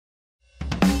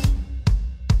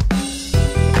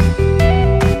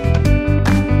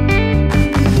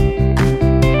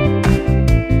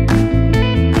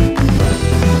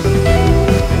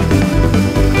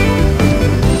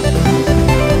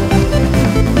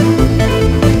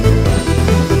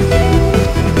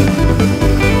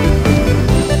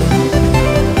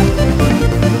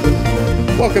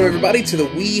Welcome, everybody, to the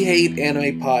We Hate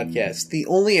Anime podcast, the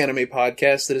only anime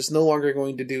podcast that is no longer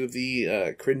going to do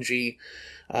the cringy,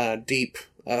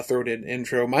 deep-throated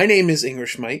intro. My name is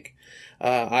English Mike.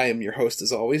 I am your host,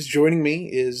 as always. Joining me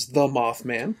is the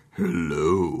Mothman.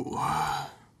 Hello.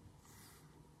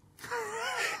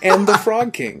 And the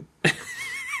Frog King.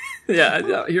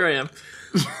 Yeah, here I am.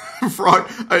 Frog,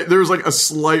 there was like a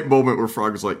slight moment where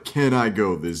Frog was like, "Can I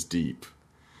go this deep?"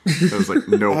 I was like,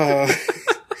 "No."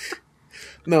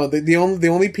 No, the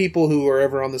only people who are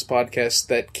ever on this podcast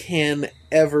that can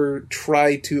ever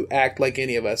try to act like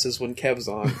any of us is when Kev's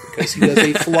on, because he does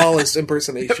a flawless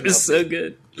impersonation. It's so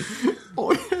good.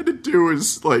 All I had to do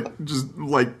is just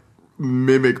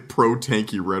mimic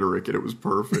pro-tanky rhetoric, and it was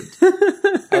perfect.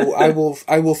 I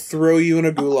will throw you in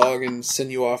a gulag and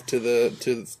send you off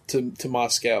to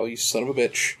Moscow, you son of a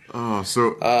bitch.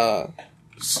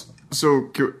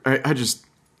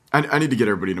 I need to get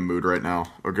everybody in a mood right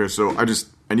now. Okay, so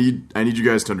I need you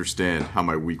guys to understand how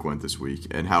my week went this week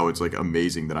and how it's like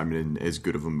amazing that I'm in as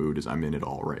good of a mood as I'm in at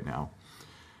all right now.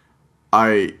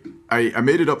 I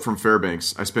made it up from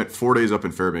Fairbanks. I spent 4 days up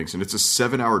in Fairbanks, and it's a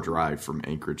 7-hour drive from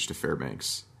Anchorage to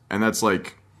Fairbanks. And that's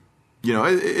like, you know,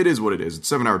 it is what it is.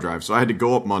 It's a 7-hour drive. So I had to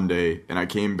go up Monday, and I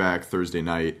came back Thursday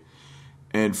night.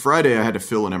 And Friday I had to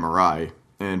fill an MRI.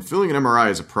 And filling an MRI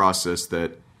is a process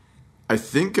that I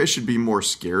think I should be more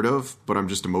scared of, but I'm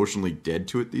just emotionally dead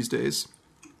to it these days.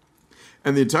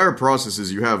 And the entire process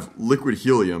is you have liquid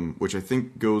helium, which I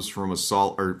think goes from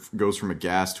a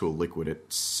gas to a liquid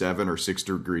at 7 or 6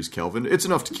 degrees Kelvin. It's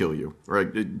enough to kill you,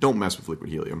 right? Don't mess with liquid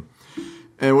helium.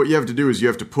 And what you have to do is you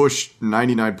have to push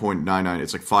 99.99,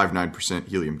 it's like 59%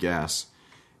 helium gas,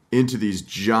 into these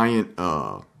giant,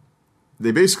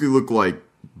 they basically look like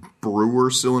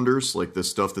brewer cylinders, like the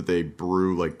stuff that they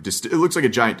brew, it looks like a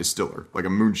giant distiller, like a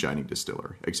moonshining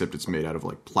distiller, except it's made out of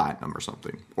like platinum or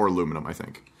something, or aluminum, I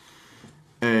think.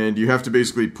 And you have to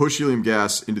basically push helium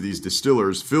gas into these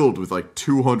distillers filled with like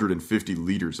 250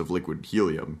 liters of liquid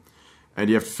helium. And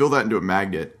you have to fill that into a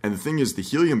magnet. And the thing is, the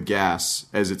helium gas,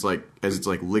 as it's like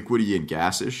liquidy and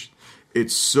gassish,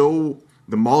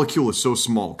 the molecule is so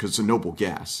small because it's a noble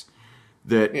gas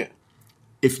that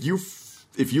if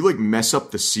you like mess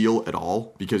up the seal at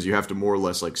all, because you have to more or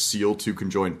less like seal two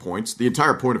conjoined points, the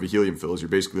entire point of a helium fill is you're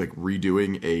basically like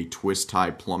redoing a twist tie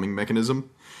plumbing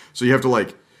mechanism. So you have to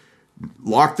like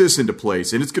lock this into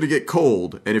place, and it's going to get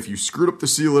cold, and if you screwed up the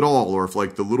seal at all, or if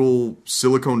like the little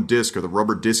silicone disc or the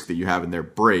rubber disc that you have in there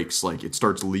breaks, like it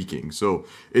starts leaking. So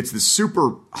it's this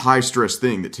super high stress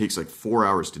thing that takes like 4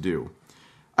 hours to do.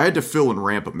 I had to fill and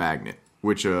ramp a magnet,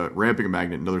 which ramping a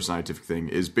magnet, another scientific thing,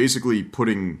 is basically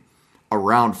putting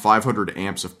around 500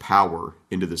 amps of power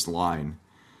into this line.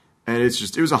 And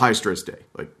it was a high stress day.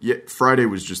 Friday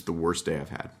was just the worst day I've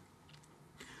had.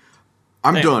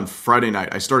 I'm done Friday night.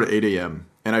 I start at 8 a.m.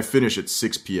 and I finish at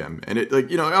 6 p.m. And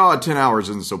 10 hours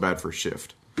isn't so bad for a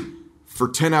shift. For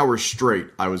 10 hours straight,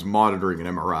 I was monitoring an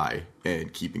MRI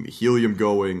and keeping the helium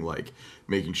going, like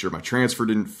making sure my transfer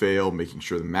didn't fail, making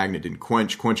sure the magnet didn't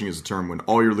quench. Quenching is a term when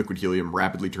all your liquid helium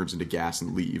rapidly turns into gas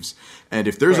and leaves. And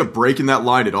if there's a break in that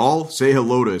line at all, say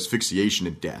hello to asphyxiation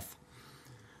and death.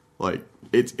 Like,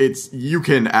 you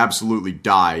can absolutely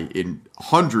die in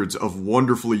hundreds of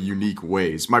wonderfully unique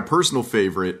ways. My personal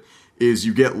favorite is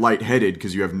you get lightheaded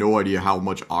because you have no idea how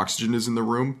much oxygen is in the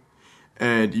room.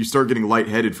 And you start getting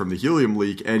lightheaded from the helium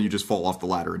leak, and you just fall off the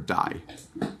ladder and die.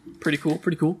 Pretty cool.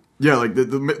 Yeah, like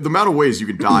the amount of ways you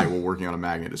can die while working on a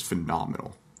magnet is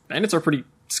phenomenal. Magnets are pretty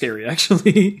scary,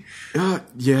 actually.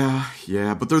 Yeah,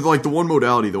 but they're like the one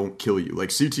modality that won't kill you.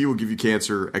 Like CT will give you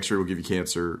cancer, X-ray will give you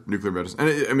cancer, nuclear medicine.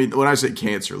 And I mean, when I say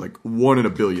cancer, like 1 in a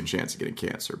billion chance of getting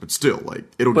cancer, but still, like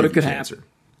it'll give you cancer. Happen.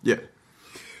 Yeah.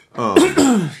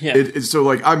 So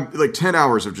like I'm like 10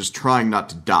 hours of just trying not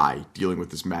to die dealing with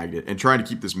this magnet and trying to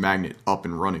keep this magnet up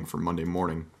and running for Monday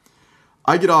morning.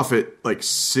 I get off at like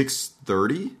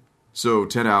 6:30, so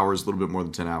 10 hours, a little bit more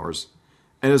than 10 hours.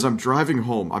 And as I'm driving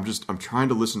home, I'm trying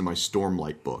to listen to my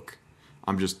Stormlight book.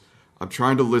 I'm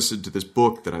trying to listen to this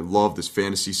book that I love, this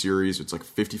fantasy series. It's like a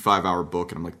 55-hour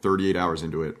book, and I'm like 38 hours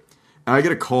into it. And I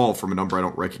get a call from a number I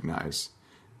don't recognize.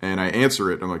 And I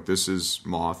answer it, and I'm like, this is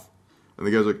Moth. And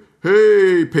the guy's like,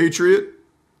 hey, Patriot.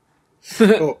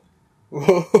 And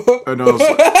I was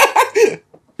like,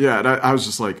 yeah, and I was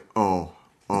just like, oh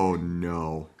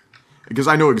no. Because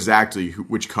I know exactly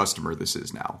which customer this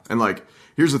is now. And like,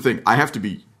 here's the thing, I have to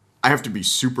be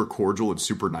super cordial and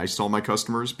super nice to all my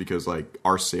customers because like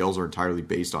our sales are entirely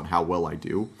based on how well I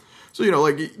do. So,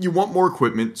 like you want more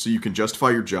equipment so you can justify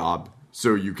your job,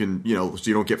 so you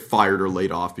don't get fired or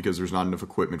laid off because there's not enough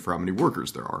equipment for how many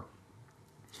workers there are.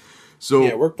 So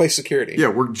Yeah, workplace security. yeah,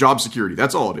 work job security.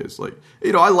 That's all it is. Like,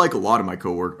 I like a lot of my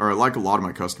I like a lot of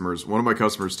my customers. One of my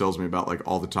customers tells me about like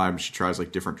all the time she tries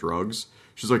like different drugs.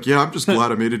 She's like, yeah, I'm just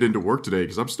glad I made it into work today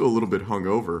because I'm still a little bit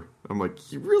hungover. I'm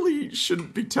like, you really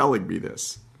shouldn't be telling me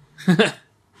this.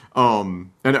 And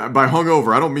by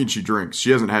hungover, I don't mean she drinks. She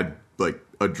hasn't had like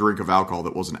a drink of alcohol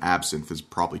that wasn't absinthe is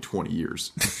probably 20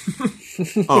 years.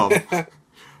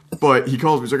 But he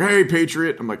calls me. He's like, hey,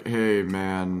 Patriot. I'm like, hey,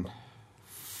 man.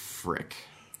 Frick.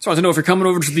 So I want to know if you're coming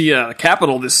over to the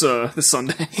Capitol this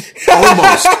Sunday.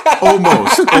 Almost.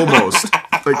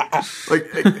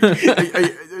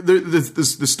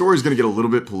 The story's going to get a little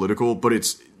bit political, but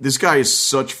this guy is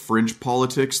such fringe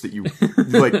politics that you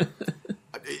like.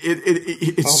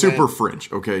 It's super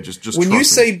fringe. Okay, just when trust you me.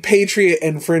 say Patriot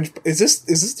and fringe, is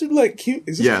this dude like cute?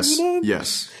 Is this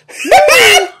Yes.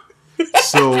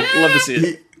 So Love to see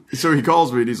it. So he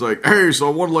calls me and he's like, hey, so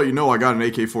I want to let you know I got an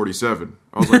AK-47.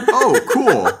 I was like, oh,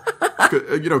 cool.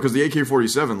 Because the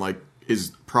AK-47, like,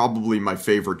 is probably my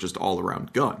favorite just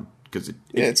all-around gun. Because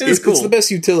it's cool. It's the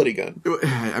best utility gun.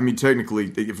 I mean,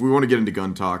 technically, if we want to get into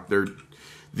gun talk,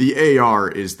 the AR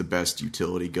is the best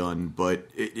utility gun, but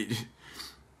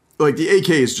like, the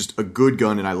AK is just a good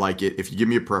gun and I like it. If you give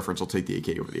me a preference, I'll take the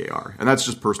AK over the AR. And that's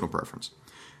just personal preference.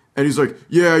 And he's like,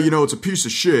 yeah, it's a piece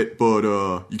of shit, but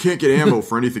you can't get ammo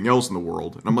for anything else in the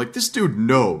world. And I'm like, this dude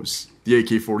knows the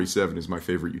AK-47 is my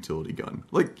favorite utility gun.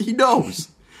 Like, he knows.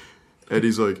 And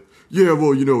he's like, yeah,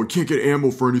 well, it can't get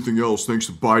ammo for anything else thanks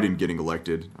to Biden getting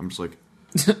elected. I'm just like,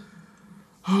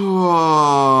 oh,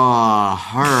 all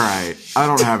right. I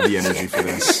don't have the energy for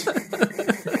this.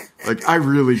 Like, I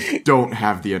really don't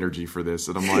have the energy for this.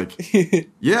 And I'm like,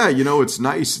 yeah, it's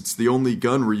nice. It's the only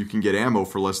gun where you can get ammo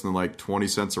for less than, like, 20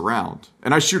 cents a round.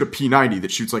 And I shoot a P90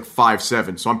 that shoots, like,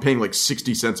 5.7, so I'm paying, like,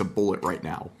 60 cents a bullet right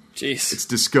now. Jeez. It's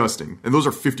disgusting. And those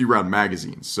are 50-round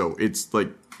magazines, so it's, like,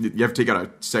 you have to take out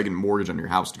a second mortgage on your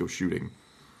house to go shooting.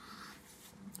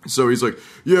 So he's like,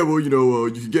 yeah, well, you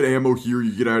can get ammo here,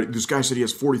 you get out. This guy said he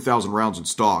has 40,000 rounds in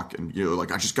stock, and,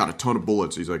 like, I just got a ton of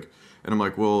bullets. He's like, and I'm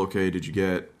like, well, okay,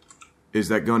 is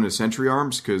that gun a Century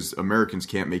Arms? Because Americans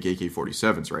can't make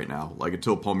AK-47s right now. Like,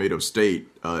 until Palmetto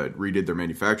State redid their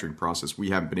manufacturing process, we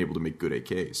haven't been able to make good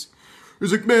AKs.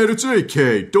 He's like, man, it's an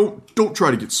AK. Don't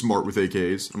try to get smart with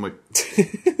AKs. I'm like,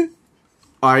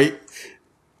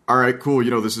 all right,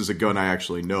 cool. This is a gun I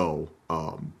actually know.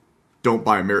 Don't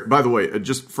buy By the way,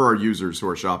 just for our users who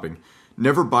are shopping,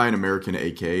 never buy an American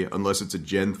AK unless it's a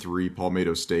Gen 3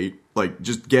 Palmetto State. Like,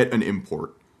 just get an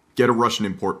import. Get a Russian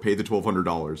import, pay the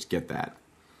 $1,200, get that.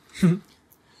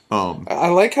 I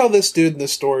like how this dude in the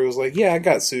story was like, yeah, I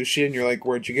got sushi, and you're like,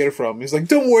 where'd you get it from? He's like,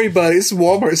 don't worry about it, it's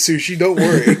Walmart sushi, don't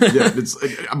worry. Yeah,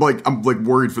 I'm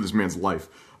worried for this man's life.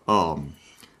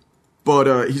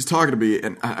 But he's talking to me,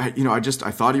 and I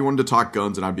thought he wanted to talk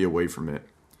guns, and I'd be away from it.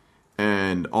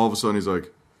 And all of a sudden he's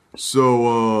like,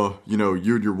 so,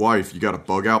 you and your wife, you got a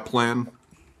bug out plan?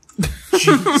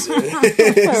 Jesus.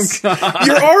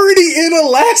 You're already in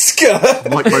Alaska.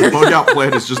 Like, my bug out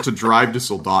plan is just to drive to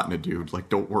Soldotna, dude. Like,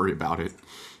 don't worry about it.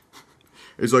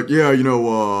 It's like, yeah,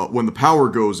 when the power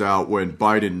goes out, when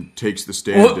Biden takes the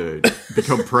stand to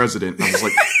become president, I'm just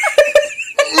like,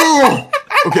 ugh!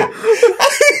 Okay.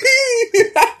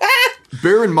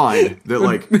 Bear in mind that,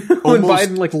 like, when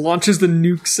Biden, like, launches the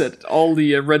nukes at all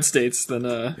the red states, then,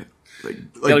 bear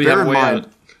in mind,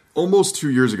 almost 2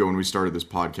 years ago when we started this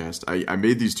podcast, I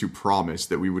made these two promise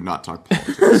that we would not talk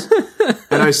politics.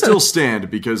 And I still stand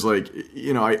because, like,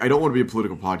 I don't want to be a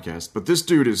political podcast, but this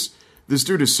dude is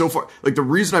so far... Like, the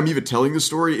reason I'm even telling this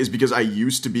story is because I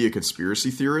used to be a conspiracy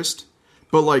theorist,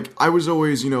 but, like, I was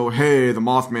always, hey, the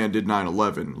Mothman did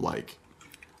 9/11, like...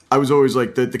 I was always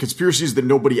like, the conspiracies that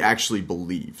nobody actually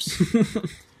believes.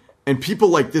 And people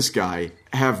like this guy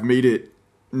have made it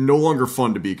no longer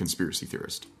fun to be a conspiracy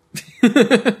theorist.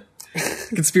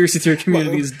 Conspiracy theory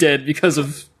community is dead because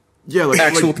of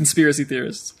actual conspiracy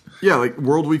theorists. Yeah, like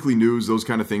World Weekly News, those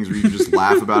kind of things where you can just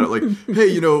laugh about it. Like,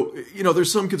 hey,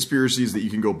 there's some conspiracies that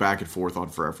you can go back and forth on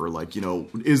forever. Like,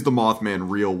 is the Mothman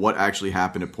real? What actually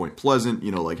happened at Point Pleasant?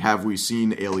 Like, have we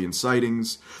seen alien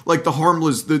sightings? Like, the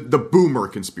harmless, the boomer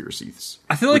conspiracies.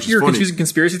 I feel like you're confusing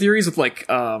conspiracy theories with, like,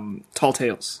 tall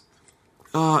tales.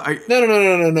 No.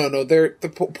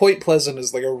 Point Pleasant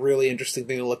is, like, a really interesting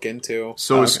thing to look into.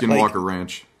 So is Skinwalker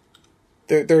Ranch.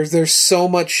 There's so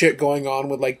much shit going on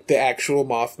with, like, the actual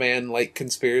Mothman, like,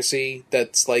 conspiracy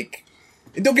that's, like...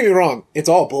 Don't get me wrong, it's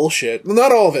all bullshit. Well,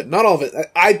 not all of it.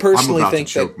 I personally think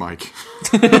that... I'm about to choke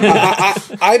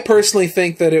Mike. I personally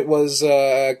think that it was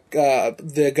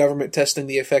the government testing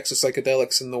the effects of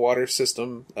psychedelics in the water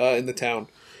system in the town.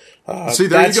 See,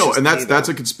 there you go, and that's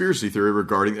a conspiracy theory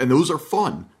regarding, and those are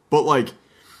fun. But like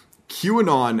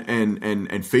QAnon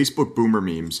and Facebook boomer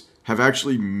memes have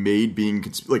actually made being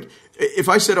like, if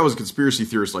I said I was a conspiracy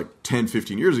theorist like 10,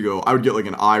 15 years ago, I would get like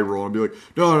an eye roll and be like,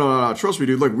 no, trust me,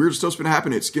 dude, like weird stuff's been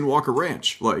happening at Skinwalker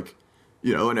Ranch, like,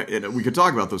 you know, and we could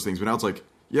talk about those things, but now it's like,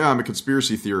 yeah, I'm a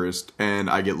conspiracy theorist, and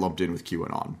I get lumped in with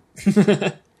QAnon.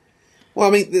 Well,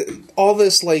 I mean, all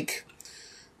this, like,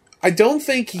 I don't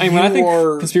think when I think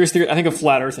conspiracy theory, I think of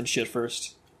flat Earth and shit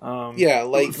first. Yeah,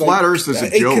 like flat Earth is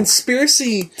a joke.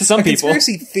 Conspiracy to some people.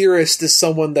 Conspiracy theorist is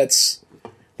someone that's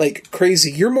like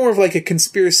crazy. You're more of like a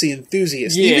conspiracy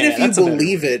enthusiast, even if you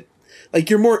believe it. Like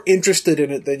you're more interested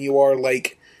in it than you are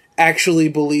like actually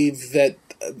believe that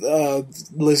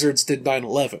lizards did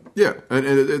 9/11. Yeah, and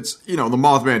it's, you know, the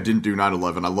Mothman didn't do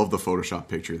 9/11. I love the Photoshop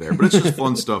picture there, but it's just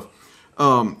fun stuff.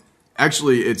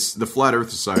 Actually, it's the Flat Earth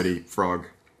Society, Frog.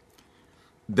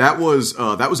 That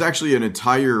was actually an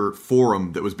entire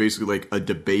forum that was basically like a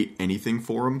debate anything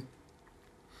forum.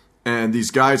 And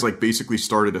these guys like basically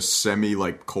started a semi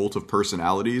like cult of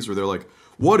personalities where they're like,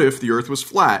 what if the Earth was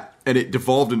flat? And it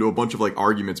devolved into a bunch of like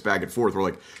arguments back and forth where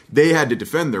like they had to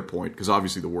defend their point because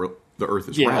obviously the Earth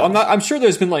is round. I'm sure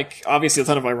there's been like obviously a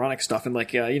ton of ironic stuff and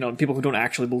like you know, people who don't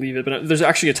actually believe it, but there's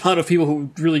actually a ton of people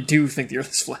who really do think the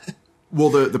Earth is flat. Well,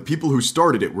 the people who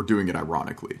started it were doing it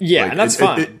ironically. Yeah, like, and that's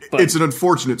fine. It's an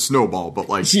unfortunate snowball, but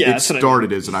like it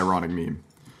started as an ironic meme.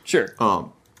 Sure.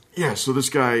 Yeah, so this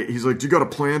guy, he's like, do you got a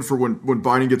plan for when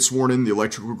Biden gets sworn in, the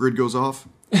electrical grid goes off?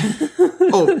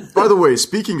 Oh, by the way,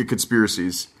 speaking of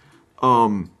conspiracies,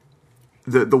 the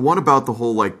one about the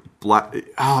whole like black...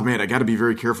 Oh, man, I got to be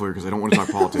very careful here because I don't want to talk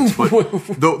politics. But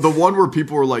the one where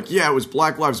people were like, yeah, it was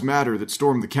Black Lives Matter that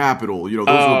stormed the Capitol. You know,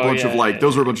 those were a bunch of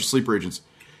those were a bunch of sleeper agents.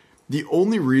 The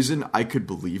only reason I could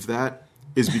believe that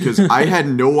is because I had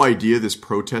no idea this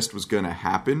protest was going to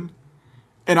happen,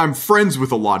 and I'm friends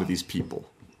with a lot of these people.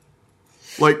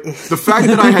 Like, the fact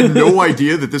that I had no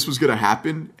idea that this was going to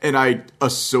happen, and I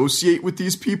associate with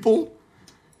these people,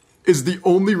 is the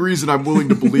only reason I'm willing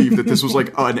to believe that this was like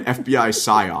an FBI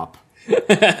psyop.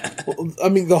 Well, I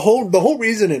mean, the whole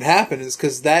reason it happened is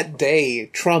because that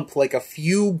day Trump, like a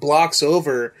few blocks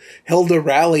over, held a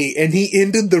rally, and he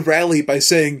ended the rally by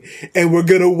saying, "And we're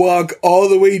gonna walk all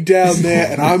the way down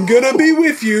there, and I'm gonna be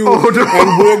with you,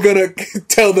 and we're gonna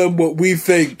tell them what we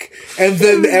think." And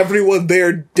then everyone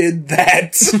there did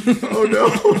that. Oh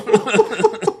no.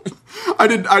 I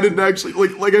didn't actually,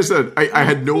 like I said, I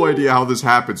had no idea how this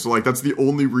happened, so like that's the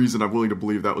only reason I'm willing to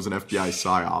believe that was an FBI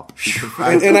psyop.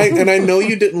 And I know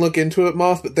you didn't look into it,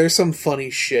 Moth, but there's some funny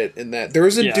shit in that. There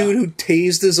was a dude who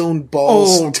tased his own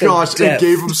balls to death. And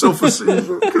gave himself a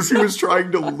seizure because he was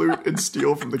trying to loot and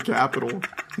steal from the Capitol.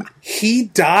 He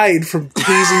died from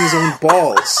tasing his own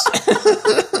balls.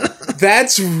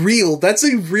 That's real. That's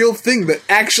a real thing that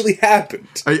actually happened.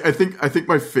 I think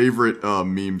my favorite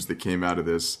memes that came out of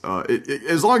this,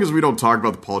 as long as we don't talk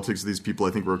about the politics of these people,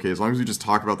 I think we're okay. As long as we just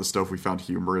talk about the stuff we found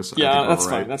humorous. Yeah, that's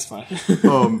fine. That's fine.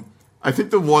 I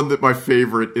think the one that my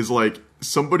favorite is like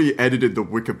somebody edited the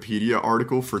Wikipedia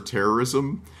article for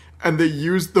terrorism, and they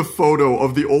used the photo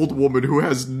of the old woman who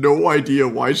has no idea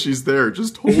why she's there,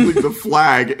 just holding the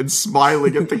flag and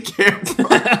smiling at the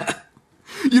camera.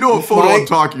 You know what photo I'm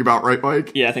talking about, right,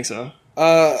 Mike? Yeah, I think so.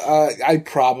 I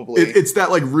probably. It's that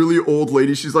like really old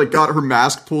lady. She's like got her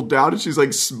mask pulled down and she's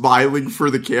like smiling for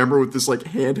the camera with this like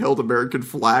handheld American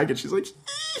flag, and she's like,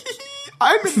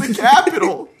 "I'm in the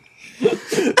Capitol."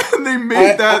 And they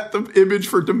made that the image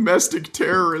for domestic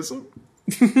terrorism.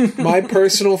 My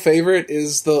personal favorite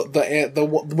is the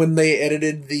when they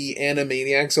edited the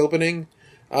Animaniacs opening.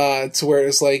 To where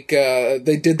it's like,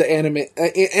 they did the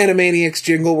Animaniacs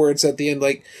jingle where it's at the end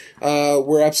like,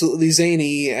 we're absolutely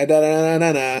zany, and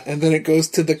then it goes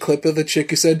to the clip of the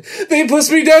chick who said, "They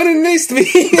pushed me down and maced me."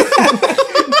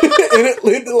 And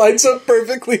it lines up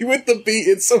perfectly with the beat.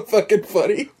 It's so fucking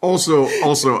funny. Also,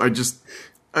 I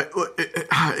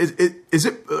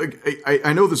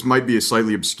know this might be a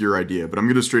slightly obscure idea, but I'm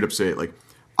going to straight up say it. Like,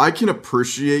 I can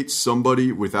appreciate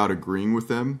somebody without agreeing with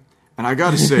them. And I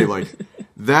gotta say, like,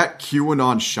 that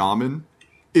QAnon shaman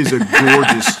is a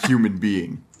gorgeous human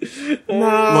being.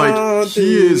 Like,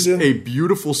 he is a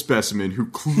beautiful specimen who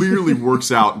clearly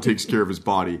works out and takes care of his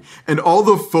body. And all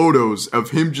the photos of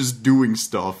him just doing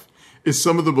stuff is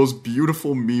some of the most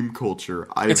beautiful meme culture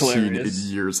I've seen in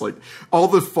years. Like, all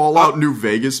the Fallout New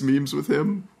Vegas memes with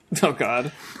him. Oh,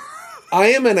 God. I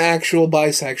am an actual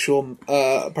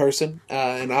bisexual person,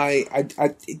 and I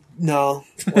no,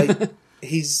 like...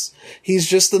 He's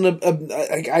just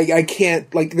I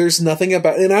can't, like, there's nothing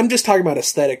about, and I'm just talking about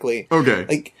aesthetically. Okay.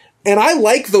 Like, And I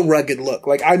like the rugged look.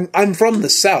 Like, I'm from the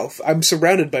South. I'm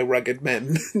surrounded by rugged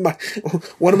men.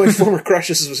 One of my former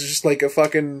crushes was just like a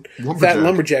fucking fat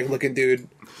lumberjack looking dude.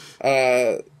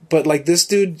 But like this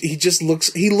dude, he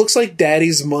looks like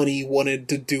Daddy's Money wanted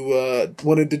to do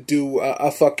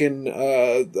a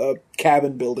fucking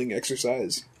cabin building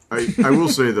exercise. I will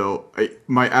say though,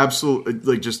 my absolute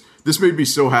this made me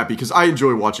so happy because I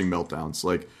enjoy watching meltdowns.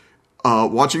 Like,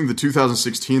 watching the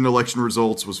 2016 election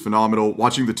results was phenomenal.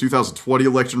 Watching the 2020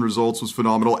 election results was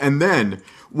phenomenal. And then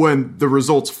when the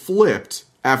results flipped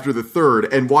after the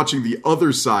third, and watching the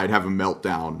other side have a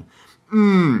meltdown.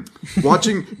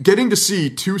 Getting to see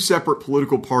two separate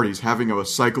political parties having a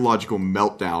psychological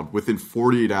meltdown within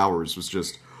 48 hours was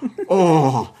just,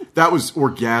 that was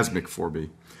orgasmic for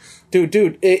me.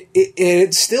 Dude,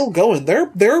 it's still going.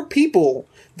 There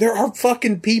are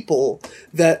fucking people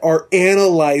that are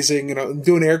analyzing, and I'm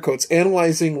doing air quotes,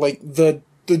 analyzing like the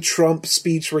Trump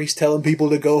speech where he's telling people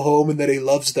to go home and that he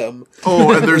loves them.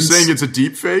 Oh, and they're saying it's a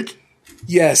deep fake?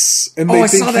 Yes, and they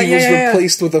think he was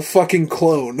replaced with a fucking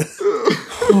clone.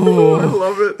 I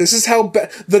love it. This is how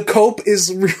the cope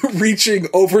is reaching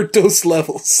overdose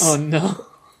levels. Oh no.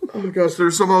 Oh my gosh,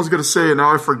 there's something I was going to say and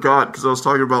now I forgot because I was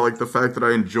talking about like the fact that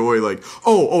I enjoy like,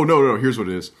 no, here's what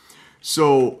it is.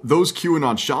 So those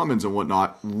QAnon shamans and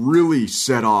whatnot really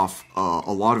set off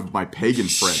a lot of my pagan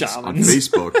friends on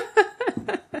Facebook.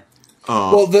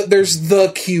 Well, there's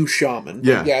the Q shaman.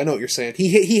 Yeah. Yeah, I know what you're saying.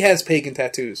 He has pagan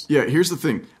tattoos. Yeah, here's the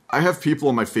thing. I have people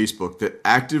on my Facebook that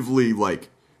actively, like,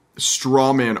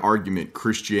 strawman argument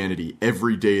Christianity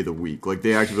every day of the week. Like,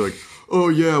 they actively like, oh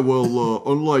yeah, well,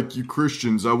 unlike you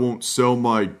Christians, I won't sell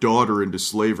my daughter into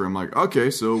slavery. I'm like,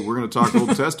 okay, so we're going to talk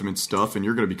Old Testament stuff, and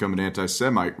you're going to become an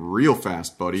anti-Semite real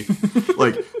fast, buddy.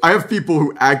 Like, I have people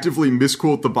who actively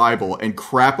misquote the Bible and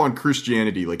crap on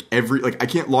Christianity, like, I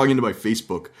can't log into my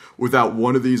Facebook without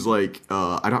one of these, like,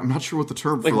 I'm not sure what the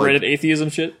term like for, like... Reddit atheism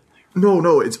shit?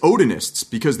 No, it's Odinists,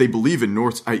 because they believe in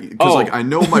Norse... I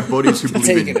know my buddies who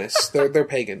believe Paganists. They're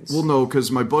pagans. Well, no,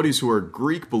 because my buddies who are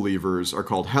Greek believers are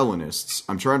called Hellenists.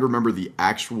 I'm trying to remember the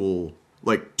actual,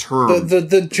 like, term.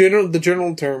 The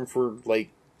general term for, like,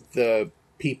 the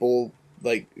people,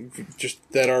 like, just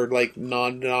that are, like,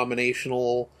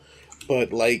 non-denominational,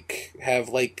 but, like, have,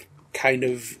 like, kind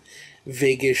of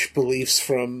vaguish beliefs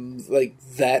from, like,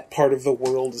 that part of the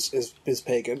world is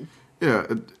pagan. Yeah,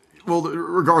 well,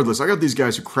 regardless, I got these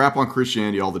guys who crap on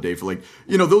Christianity all the day for, like,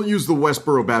 they'll use the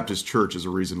Westboro Baptist Church as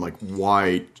a reason, like,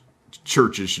 why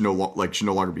churches should no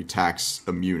longer be tax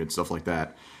immune and stuff like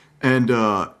that. And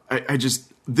I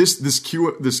just this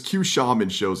Q shaman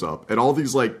shows up, and all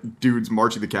these like dudes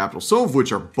marching the Capitol, some of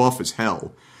which are buff as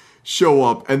hell, show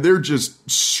up, and they're just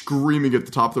screaming at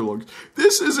the top of their lungs,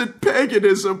 "This isn't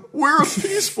paganism. We're a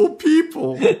peaceful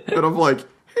people." And I'm like,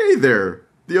 hey there,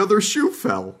 the other shoe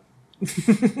fell.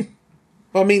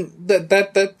 I mean,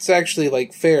 that's actually,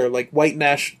 like, fair. Like, white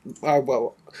nationalists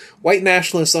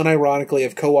unironically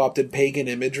have co-opted pagan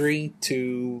imagery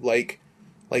to, like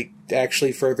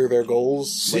actually further their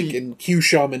goals. See, like, in Q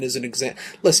Shaman is an example.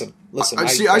 Listen. I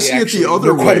see it the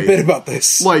other way. Quite a bit about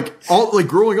this. Like,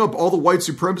 growing up, all the white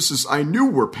supremacists I knew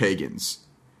were pagans.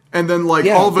 And then,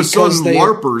 all of a sudden,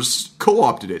 LARPers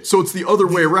co-opted it. So it's the other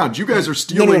way around. You guys are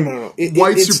stealing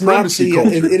white supremacy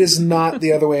culture. It is not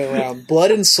the other way around.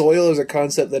 Blood and soil is a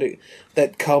concept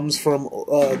that comes from,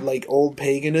 old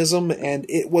paganism, and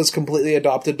it was completely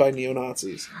adopted by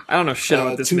neo-Nazis. I don't know shit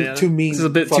about this, man. This is a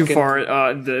bit too far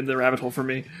in the rabbit hole for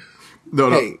me.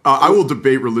 No. Hey, I will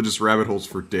debate religious rabbit holes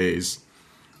for days.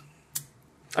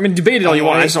 I mean, debate it all you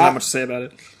want. I just don't have much to say about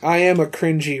it. I am a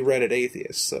cringy Reddit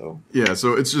atheist, so... Yeah,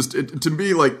 so it's just, to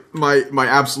me, like, my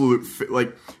absolute...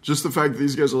 Like, just the fact that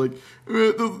these guys are like,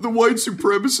 the white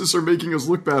supremacists are making us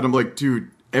look bad. I'm like,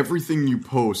 dude, everything you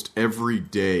post every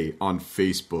day on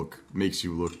Facebook makes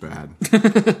you look bad.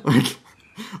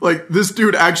 Like, this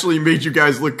dude actually made you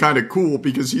guys look kind of cool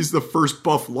because he's the first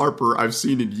buff LARPer I've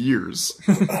seen in years.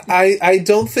 I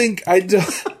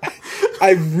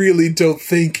really don't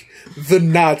think... The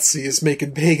Nazis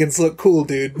making pagans look cool,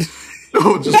 dude.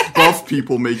 No, just buff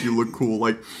people make you look cool.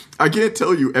 Like, I can't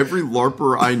tell you, every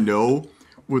LARPer I know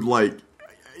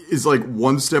is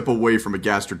one step away from a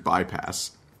gastric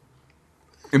bypass.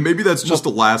 And maybe that's just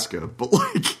Alaska, but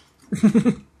like...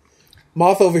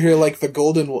 Moth over here, like the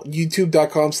golden one.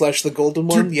 YouTube.com/the golden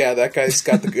one. Dude. Yeah, that guy's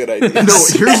got the good ideas. No,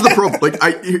 here's the problem. Like,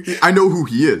 I know who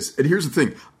he is. And here's the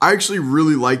thing. I actually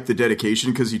really like the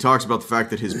dedication because he talks about the fact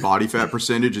that his body fat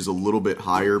percentage is a little bit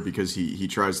higher because he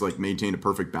tries to, like, maintain a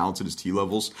perfect balance at his T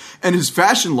levels. And his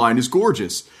fashion line is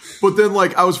gorgeous. But then,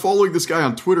 like, I was following this guy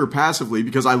on Twitter passively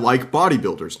because I like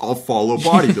bodybuilders. I'll follow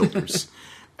bodybuilders.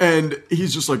 And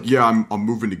he's just like, yeah, I'm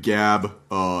moving to Gab.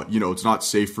 It's not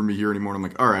safe for me here anymore. And I'm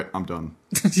like, all right, I'm done.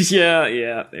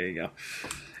 yeah, there you go.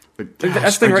 Like,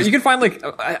 that's the thing, right? You can find like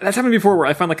that's happened before, where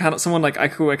I find like kind of someone like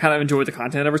who I kind of enjoy the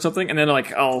content of or something, and then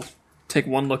like I'll take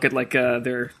one look at like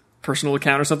their personal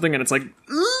account or something, and it's like,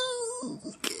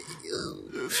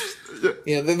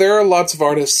 yeah, there are lots of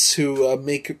artists who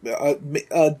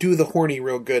do the horny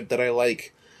real good that I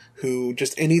like. Who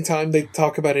just anytime they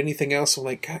talk about anything else, I'm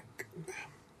like, God.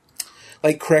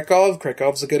 Like Krekov.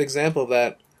 Krekov's a good example of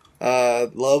that.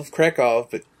 Love Krekov,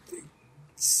 but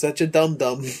such a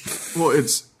dum-dum. Well,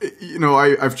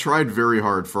 I've tried very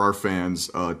hard for our fans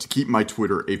to keep my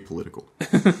Twitter apolitical.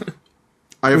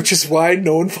 Which is why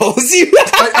no one follows you.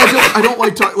 I don't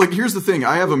like talk. Like, here's the thing.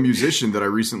 I have a musician that I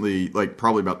recently, like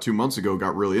probably about 2 months ago,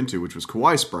 got really into, which was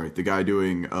Kawaii Sprite, the guy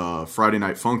doing Friday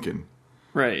Night Funkin'.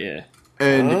 Right, yeah.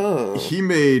 And he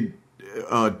made...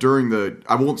 during the,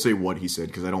 I won't say what he said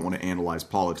because I don't want to analyze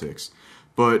politics,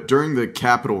 but during the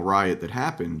Capitol riot that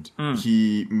happened,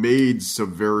 he made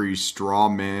some very straw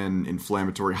man,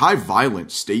 inflammatory, high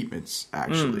violent statements,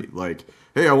 actually. Like,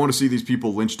 hey, I want to see these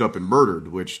people lynched up and murdered,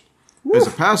 which, as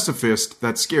a pacifist,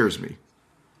 that scares me.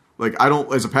 Like,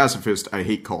 as a pacifist, I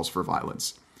hate calls for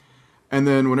violence. And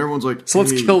then when everyone's like, so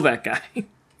let's kill that guy.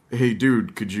 Hey,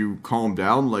 dude, could you calm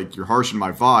down? Like, you're harshing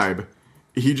my vibe.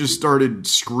 He just started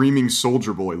screaming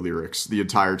Soulja Boy lyrics the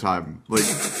entire time. Like,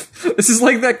 this is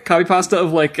like that copy pasta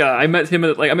of like I met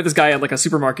this guy at like a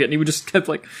supermarket, and he would just kept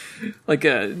like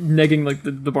negging like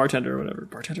the bartender or whatever.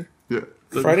 Bartender. Yeah.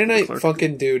 Friday Night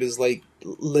Funkin' dude is like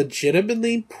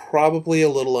legitimately probably a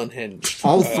little unhinged.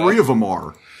 All three of them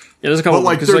are. Yeah, there's a couple. But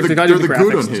like, they're the guy doing the good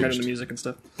graphics, and the guy unhinged. doing the music and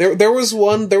stuff. There was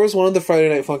one of the Friday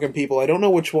Night Funkin' people. I don't know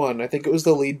which one. I think it was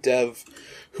the lead dev.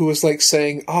 Who was like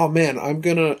saying, "Oh man, I'm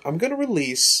gonna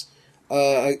release.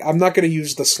 I'm not gonna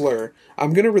use the slur.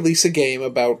 I'm gonna release a game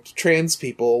about trans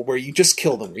people where you just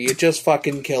kill them. Where you just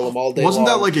fucking kill them all day." Wasn't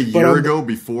long. that like a year ago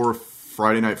before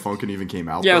Friday Night Funkin' even came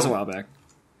out? Yeah, it was a while back.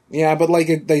 Yeah, but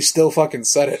like they still fucking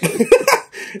said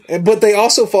it. But they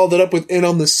also followed it up with, and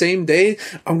on the same day,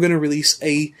 I'm gonna release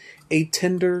a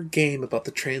Tinder game about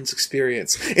the trans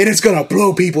experience, and it's gonna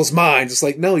blow people's minds. It's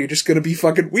like, no, you're just gonna be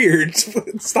fucking weird.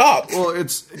 Stop. Well,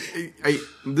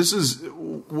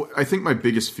 I think my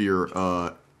biggest fear,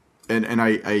 and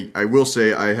I will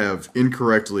say I have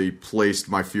incorrectly placed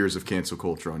my fears of cancel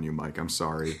culture on you, Mike. I'm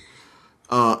sorry.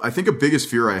 I think a biggest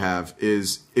fear I have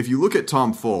is if you look at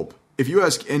Tom Fulp, if you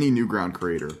ask any Newground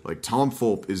creator, like Tom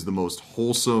Fulp is the most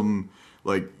wholesome,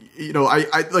 like, you know, I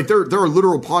like there are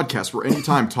literal podcasts where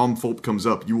anytime Tom Fulp comes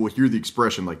up, you will hear the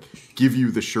expression like "give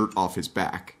you the shirt off his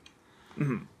back,"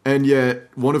 and yet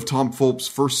one of Tom Fulp's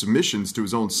first submissions to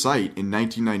his own site in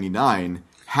 1999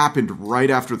 happened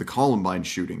right after the Columbine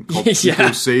shooting, called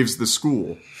 "Chico Saves the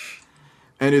School,"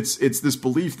 and it's this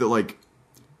belief that like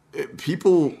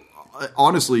people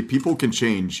can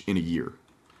change in a year,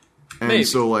 and Maybe.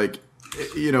 So like,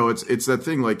 you know, it's that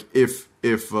thing like if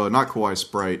not Kawaii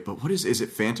Sprite, but what is it?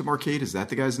 Phantom Arcade? Is that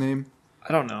the guy's name?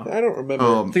 I don't know. I don't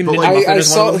remember. But like, I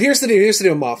saw. Here's the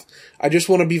deal, Moff. I just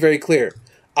want to be very clear.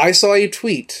 I saw a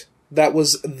tweet that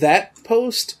was that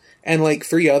post and like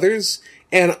 3 others,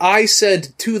 and I said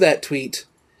to that tweet,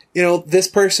 you know, this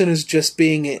person is just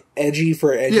being edgy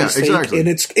for edgy's sake, exactly. and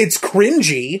it's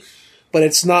cringy, but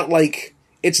it's not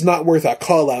worth a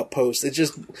call out post. It's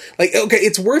just like, okay,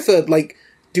 it's worth a like,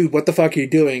 dude, what the fuck are you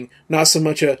doing? Not so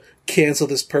much a cancel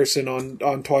this person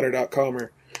on Twitter.com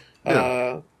or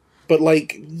but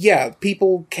like, yeah,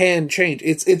 people can change.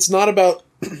 It's not about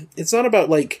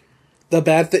like the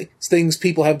bad things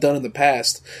people have done in the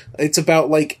past. It's about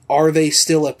like, are they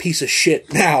still a piece of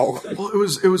shit now? Well,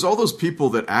 it was all those people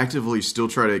that actively still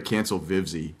try to cancel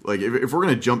Vivzy. Like, if we're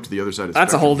gonna jump to the other side of the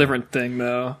That's spectrum, a whole different thing,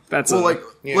 though. Let's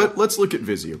look at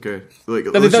Vizzy, okay? Like,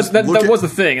 that was the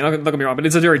thing. And don't get me wrong, but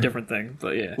it's a very different thing.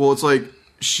 But yeah, well, it's like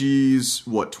she's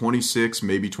 26,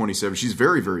 maybe 27. She's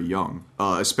very, very young,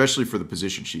 especially for the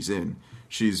position she's in.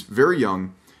 She's very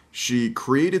young. She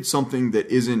created something that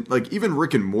isn't like, even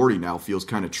Rick and Morty now feels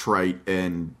kind of trite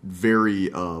and very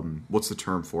what's the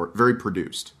term for it? Very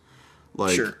produced.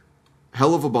 Like, sure.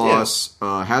 Hell of a Boss,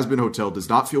 Has Been Hotel does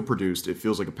not feel produced. It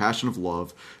feels like a passion of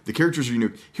love. The characters are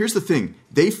unique. Here's the thing: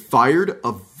 they fired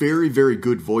a very, very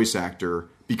good voice actor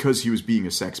because he was being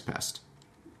a sex pest.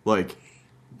 Like,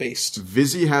 Based.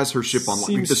 Vizzy has her ship on lock.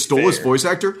 Seems The Stolas fair. voice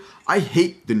actor. I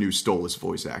hate the new Stolas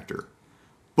voice actor,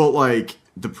 but like,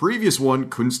 the previous one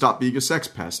couldn't stop being a sex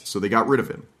pest, so they got rid of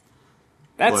him.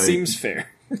 that like, seems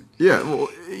fair. Yeah, well,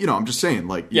 you know, I'm just saying,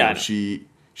 like, you Yeah, I know, know.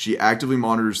 she actively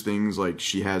monitors things. Like,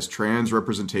 she has trans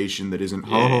representation that isn't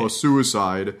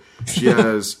suicide. She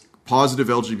has positive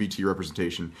LGBT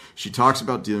representation. She talks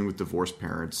about dealing with divorced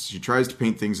parents. She tries to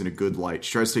paint things in a good light.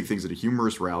 She tries to take things in a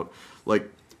humorous route. Like,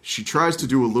 she tries to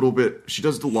do a little bit. She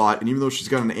does it a lot. And even though she's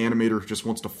got an animator who just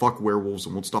wants to fuck werewolves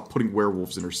and won't stop putting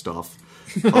werewolves in her stuff.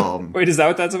 Wait, is that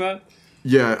what that's about?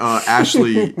 Yeah,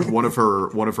 Ashley, one of her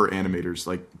animators,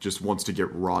 like, just wants to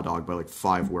get raw dogged by like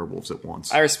 5 werewolves at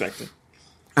once. I respect it.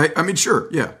 I mean, sure,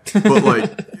 yeah. But,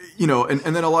 like, you know, and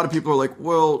then a lot of people are like,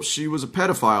 well, she was a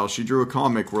pedophile. She drew a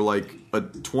comic where, like, a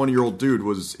 20-year-old dude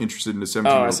was interested in a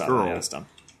 17-year-old girl. Yeah, that's dumb.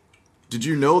 Did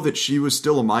you know that she was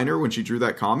still a minor when she drew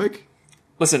that comic?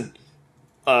 Listen,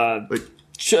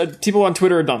 people on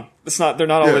Twitter are dumb. They're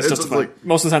not always justified. Like,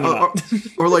 most of the time they're not.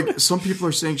 Or, like, some people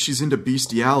are saying she's into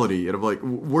bestiality. And I'm like,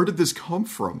 where did this come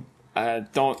from?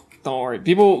 Don't worry.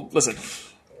 People, listen.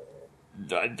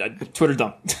 Twitter's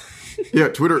dumb. Yeah,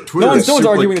 Twitter. No one's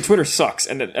arguing that Twitter sucks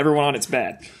and that everyone on it's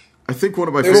bad. I think one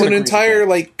of my there's an entire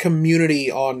like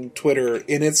community on Twitter,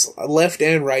 and it's left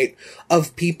and right,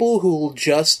 of people who will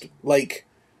just like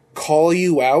call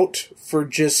you out for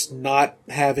just not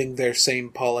having their same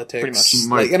politics. Pretty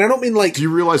much. Like, and I don't mean like. Do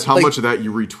you realize how much of that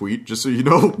you retweet? Just so you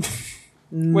know.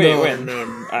 Wait. I don't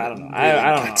know. I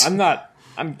don't know.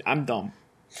 I'm dumb.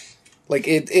 Like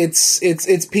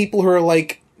it's people who are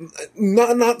like.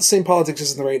 Not the same politics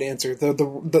isn't the right answer.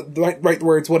 The right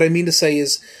words. What I mean to say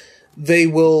is,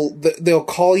 they'll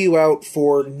call you out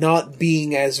for not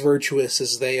being as virtuous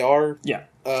as they are. Yeah.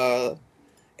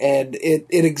 And it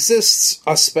exists.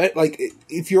 Like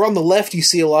if you're on the left, you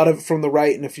see a lot of it from the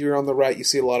right, and if you're on the right, you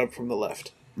see a lot of it from the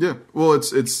left. Yeah. Well,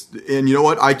 it's and you know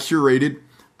what? I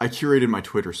curated my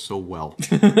Twitter so well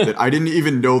that I didn't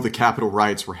even know the Capitol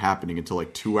riots were happening until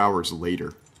like 2 hours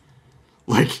later.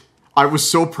 Like. I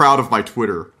was so proud of my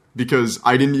Twitter because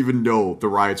I didn't even know the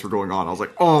riots were going on. I was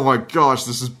like, oh my gosh,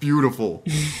 this is beautiful.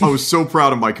 I was so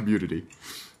proud of my community.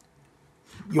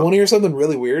 You want to hear something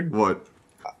really weird? What?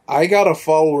 I got a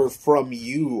follower from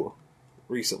you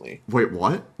recently. Wait,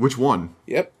 what? Which one?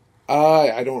 Yep.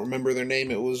 I don't remember their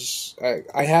name. It was...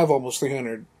 I have almost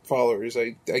 300 followers.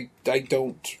 I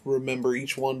don't remember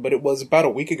each one, but it was about a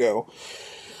week ago.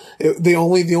 The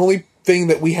only thing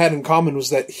that we had in common was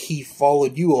that he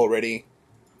followed you already.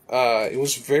 It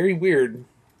was very weird.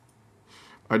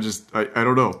 I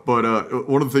don't know. But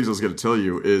one of the things I was going to tell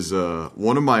you is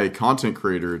one of my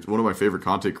favorite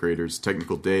content creators,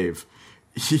 Technical Dave,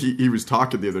 he was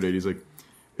talking the other day. He's like,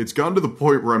 it's gotten to the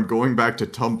point where I'm going back to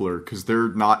Tumblr because they're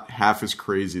not half as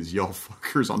crazy as y'all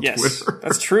fuckers on Twitter.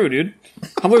 That's true, dude.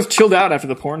 Tumblr's chilled out after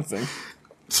the porn thing.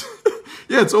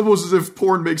 Yeah, it's almost as if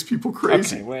porn makes people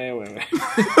crazy. Okay, wait.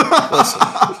 Listen,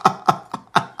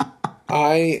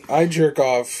 I jerk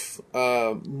off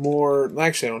more.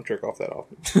 Actually, I don't jerk off that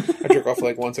often. I jerk off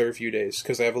like once every few days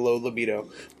because I have a low libido.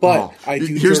 But I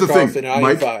do jerk off and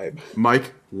I vibe.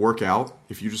 Mike, work out.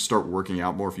 If you just start working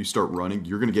out more, if you start running,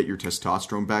 you're going to get your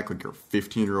testosterone back like you're a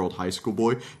 15-year-old high school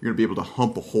boy. You're going to be able to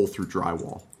hump a hole through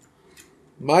drywall.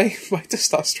 My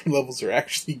testosterone levels are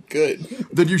actually good.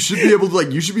 Then you should be able to,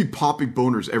 like, you should be popping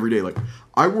boners every day. Like,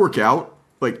 I work out,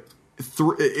 like,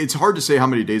 it's hard to say how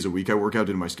many days a week I work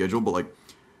out in my schedule, but, like,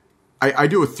 I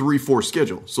do a 3-4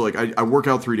 schedule. So, like, I work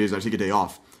out 3 days, I take a day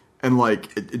off. And,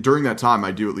 like, during that time, I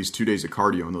do at least 2 days of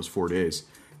cardio in those 4 days.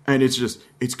 And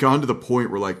it's gone to the point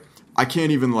where, like, I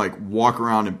can't even, like, walk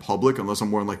around in public unless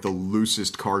I'm wearing, like, the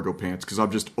loosest cargo pants because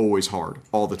I'm just always hard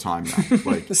all the time now.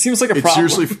 Like, it seems like a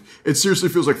problem. It seriously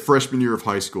feels like freshman year of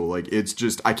high school. Like, it's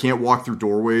just, I can't walk through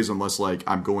doorways unless, like,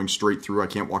 I'm going straight through. I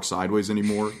can't walk sideways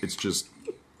anymore. It's just...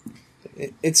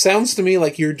 It sounds to me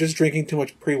like you're just drinking too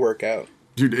much pre-workout.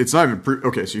 Dude, it's not even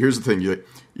okay, so here's the thing. You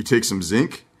take some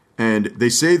zinc, and they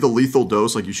say the lethal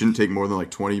dose, like, you shouldn't take more than,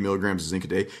 like, 20 milligrams of zinc a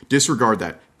day. Disregard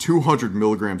that. 200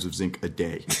 milligrams of zinc a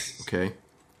day, okay?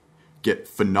 Get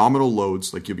phenomenal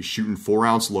loads. Like, you'll be shooting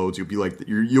 4-ounce loads. You'll be like,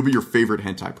 you'll be your favorite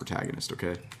hentai protagonist,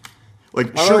 okay?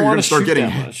 Like, sure, you're gonna start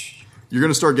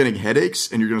getting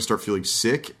headaches, and you're gonna start feeling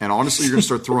sick, and honestly, you're gonna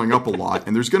start throwing up a lot,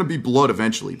 and there's gonna be blood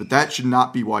eventually. But that should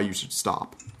not be why you should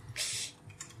stop.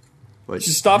 Like, you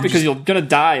should stop because you're gonna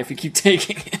die if you keep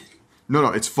taking it. No,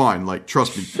 it's fine. Like,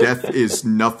 trust me, death is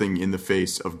nothing in the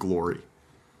face of glory.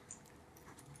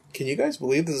 Can you guys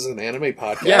believe this is an anime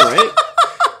podcast? Yeah, right?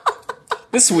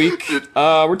 This week,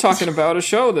 we're talking about a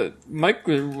show that Mike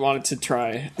wanted to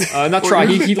try. Not try,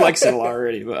 he likes it a lot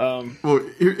already. But, well,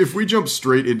 if we jump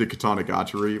straight into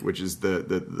Katanagatari, which is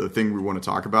the thing we want to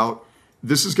talk about,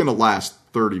 this is going to last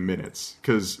 30 minutes,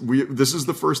 because this is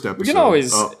the first episode. We can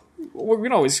always,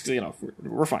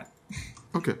 we're fine.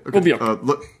 Okay. We'll be okay.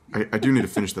 Look, I do need to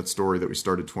finish that story that we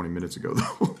started 20 minutes ago,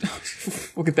 though.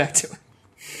 We'll get back to it.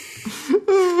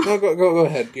 No, go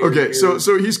ahead.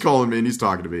 So he's calling me and he's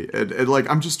talking to me, and like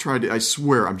I'm just trying to. I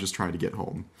swear I'm just trying to get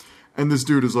home. And this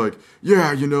dude is like,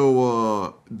 yeah,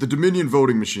 the Dominion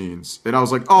voting machines. And I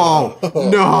was like, oh,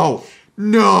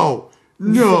 no.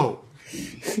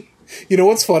 You know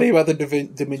what's funny about the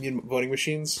Dominion voting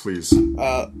machines? Please.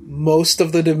 Most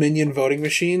of the Dominion voting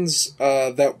machines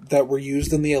that were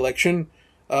used in the election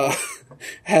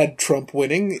had Trump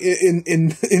winning in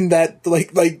that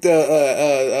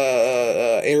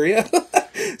area.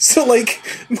 So, like,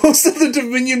 most of the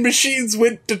Dominion machines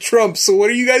went to Trump, so what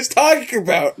are you guys talking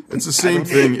about? It's the same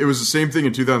thing. It was the same thing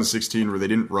in 2016 where they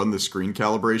didn't run the screen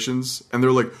calibrations, and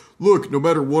they're like, look, no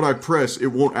matter what I press, it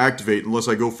won't activate unless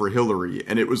I go for Hillary.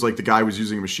 And it was like the guy was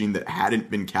using a machine that hadn't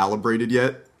been calibrated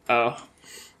yet. Oh.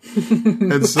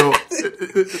 And so...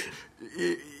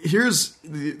 Here's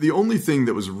the only thing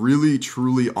that was really,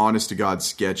 truly, honest to God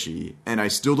sketchy, and I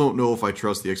still don't know if I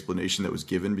trust the explanation that was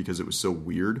given because it was so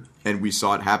weird, and we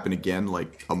saw it happen again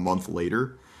like a month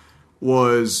later,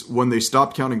 was when they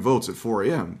stopped counting votes at 4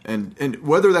 a.m. And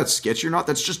whether that's sketchy or not,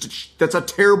 that's a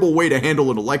terrible way to handle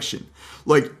an election.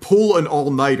 Like, pull an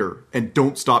all-nighter and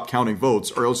don't stop counting votes,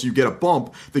 or else you get a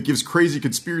bump that gives crazy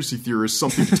conspiracy theorists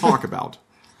something to talk about.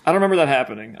 I don't remember that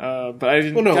happening, but I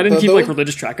didn't keep like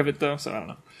religious track of it though, so I don't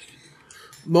know.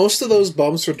 Most of those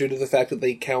bumps are due to the fact that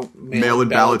they count mail-in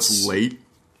ballots late.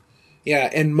 Yeah,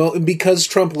 and because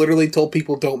Trump literally told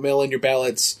people don't mail in your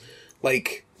ballots,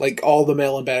 like all the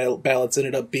mail-in ballots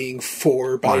ended up being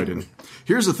for Biden.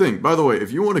 Here's the thing, by the way,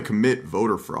 if you want to commit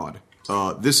voter fraud,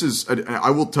 this is, I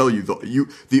will tell you,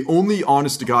 the only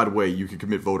honest to God way you can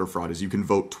commit voter fraud is you can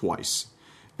vote twice,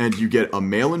 and you get a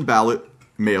mail-in ballot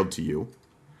mailed to you.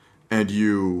 And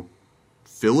you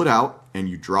fill it out, and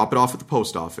you drop it off at the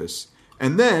post office.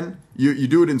 And then you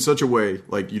do it in such a way,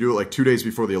 like you do it like 2 days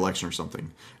before the election or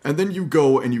something. And then you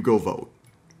go vote.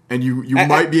 And you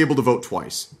might be able to vote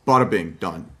twice. Bada bing,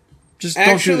 done. Just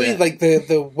actually, don't do that. Like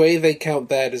the way they count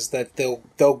that is that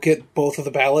they'll get both of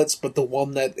the ballots, but the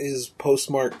one that is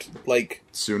postmarked like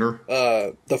sooner,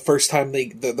 the first time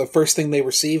the first thing they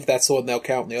receive, that's the one they'll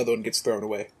count, and the other one gets thrown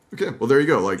away. Okay, well there you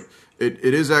go. Like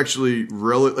it is actually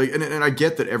and I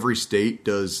get that every state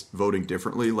does voting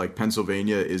differently. Like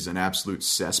Pennsylvania is an absolute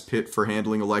cesspit for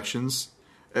handling elections.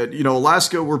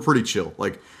 Alaska, we're pretty chill.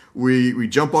 Like we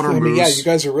jump on our moose. Yeah, you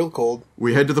guys are real cold.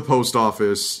 We head to the post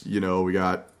office. We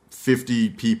got 50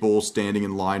 people standing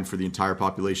in line for the entire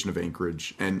population of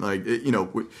Anchorage, and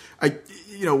we're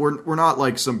not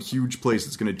like some huge place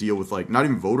that's going to deal with like not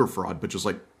even voter fraud, but just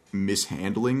like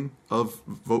mishandling of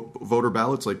voter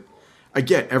ballots. Like, I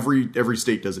get every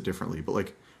state does it differently, but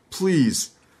like,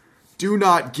 please do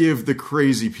not give the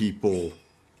crazy people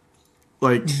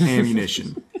like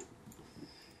ammunition.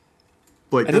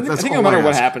 Like, I think no matter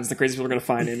what happens, the crazy people are going to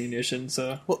find ammunition.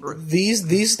 So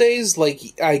these days, like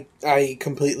I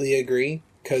completely agree,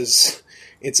 because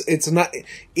it's not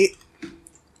it.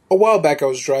 A while back, I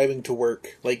was driving to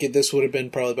work. This would have been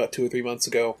probably about 2 or 3 months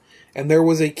ago. And there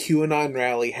was a QAnon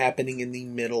rally happening in the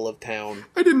middle of town.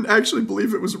 I didn't actually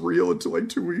believe it was real until like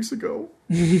 2 weeks ago.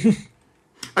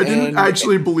 I didn't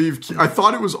actually believe... I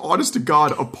thought it was, honest to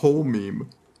God, a poll meme.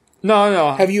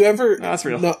 No. Have you ever... No, that's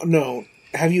real. No.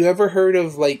 Have you ever heard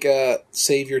of,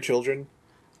 Save Your Children?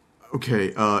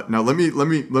 Okay, now let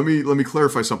me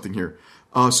clarify something here.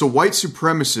 So white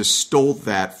supremacists stole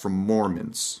that from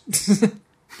Mormons.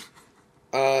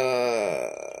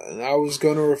 I was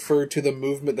going to refer to the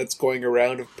movement that's going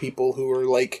around of people who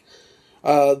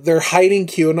are they're hiding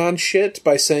QAnon shit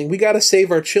by saying, we gotta save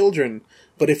our children.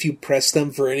 But if you press them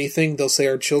for anything, they'll say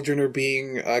our children are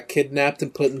being kidnapped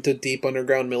and put into deep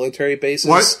underground military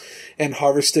bases and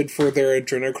harvested for their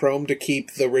adrenochrome to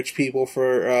keep the rich people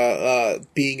for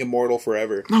being immortal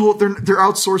forever. No, they're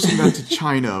outsourcing that to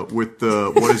China with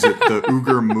the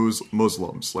Uyghur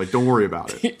Muslims. Like, don't worry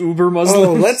about it. Uber Muslims.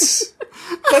 Oh, listen.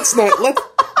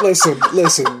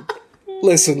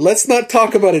 Let's not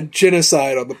talk about a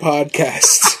genocide on the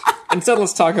podcast. Instead,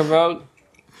 let's talk about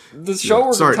the show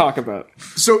we're going to talk about.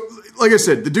 So, like I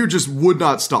said, the dude just would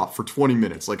not stop for 20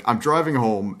 minutes. Like, I'm driving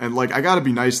home, and, I gotta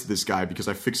be nice to this guy because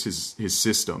I fixed his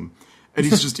system. And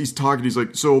he's talking, he's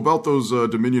like, so about those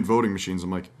Dominion voting machines,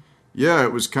 I'm like, yeah,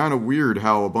 it was kind of weird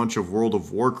how a bunch of World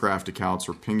of Warcraft accounts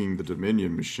were pinging the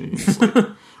Dominion machines.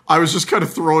 I was just kind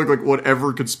of throwing,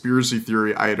 whatever conspiracy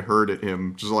theory I had heard at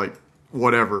him, just,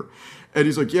 whatever. And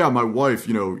he's like, yeah, my wife,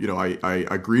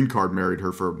 I green card married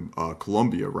her from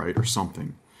Colombia, right, or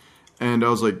something. And I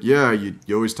was like, yeah, you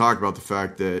always talk about the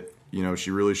fact that, she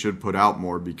really should put out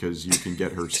more because you can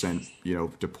get her sent,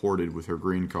 deported with her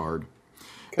green card.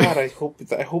 God, I hope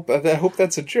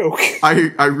that's a joke.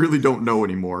 I really don't know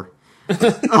anymore.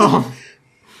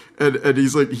 and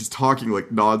he's talking like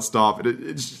nonstop, and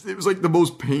it was like the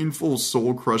most painful,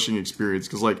 soul crushing experience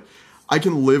because like I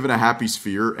can live in a happy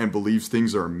sphere and believe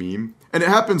things are a meme, and it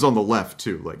happens on the left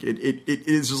too. Like it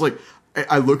is just like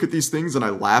I look at these things and I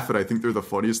laugh and I think they're the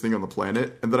funniest thing on the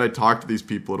planet, and then I talk to these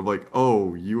people and I'm like,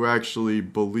 oh, you actually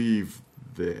believe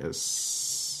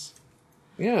this.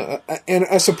 Yeah, and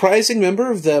a surprising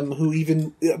number of them who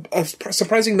even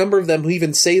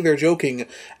say they're joking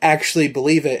actually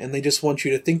believe it, and they just want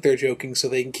you to think they're joking so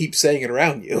they can keep saying it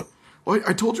around you. Well,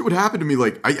 I told you what happened to me.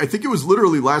 Like, I think it was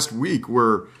literally last week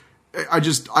where I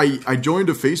joined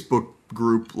a Facebook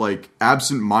group like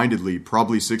absent-mindedly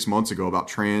probably 6 months ago about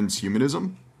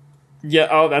transhumanism. Yeah.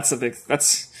 Oh, that's.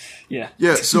 Yeah.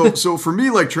 Yeah. So for me,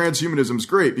 like transhumanism is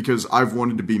great because I've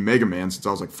wanted to be Mega Man since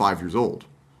I was like 5 years old.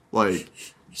 Like,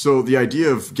 so the idea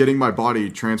of getting my body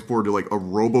transported to like a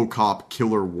RoboCop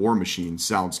killer war machine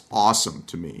sounds awesome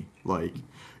to me. Like,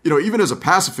 you know, even as a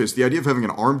pacifist, the idea of having an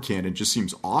arm cannon just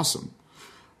seems awesome.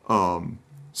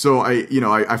 So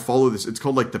I follow this. It's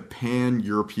called like the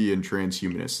Pan-European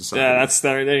Transhumanist Society.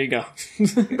 Yeah, there you go.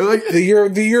 Like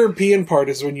the European part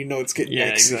is when you know it's getting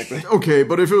mixed. Exactly. Okay,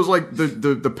 but if it was like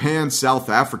the Pan-South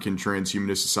African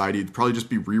Transhumanist Society, it'd probably just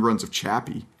be reruns of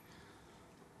Chappie.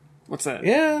 What's that?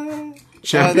 Yeah.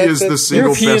 Chappie is the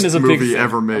single European best movie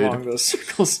ever made. Along those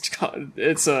circles.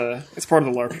 It's part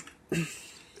of the LARP.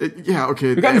 Yeah, okay.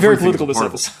 We've gotten very political this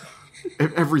episode.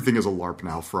 Everything is a LARP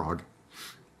now, Frog.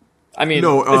 I mean,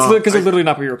 it's because they're literally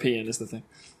not European is the thing.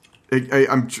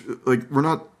 I'm like, we're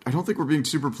not. I don't think we're being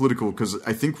super political because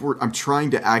I think I'm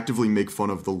trying to actively make fun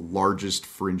of the largest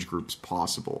fringe groups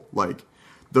possible. Like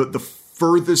the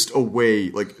furthest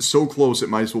away, like so close it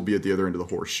might as well be at the other end of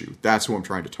the horseshoe. That's who I'm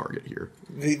trying to target here.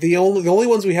 The only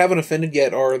ones we haven't offended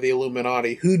yet are the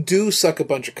Illuminati, who do suck a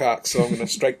bunch of cocks. So I'm going to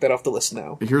strike that off the list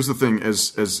now. Here's the thing: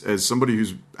 as somebody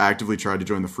who's actively tried to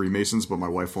join the Freemasons, but my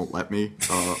wife won't let me.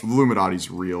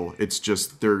 Illuminati's real. It's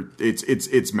just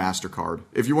it's MasterCard.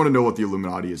 If you want to know what the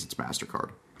Illuminati is, it's MasterCard.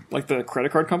 Like the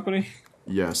credit card company.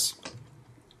 Yes.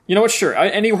 You know what? Sure.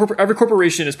 Every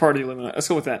corporation is part of the Illuminati. Let's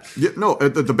go with that. Yeah, no,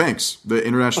 the banks, the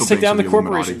international. Let's take banks down the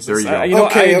Illuminati. corporations. There you go.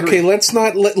 Okay. Let's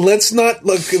not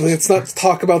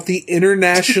talk about the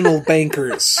international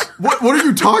bankers. What are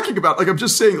you talking about? Like, I'm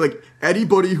just saying, like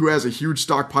anybody who has a huge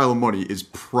stockpile of money is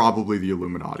probably the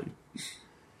Illuminati.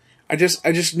 I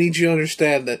just need you to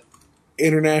understand that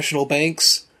international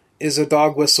banks is a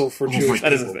dog whistle for Jewish people.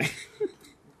 That is a thing.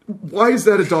 Why is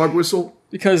that a dog whistle?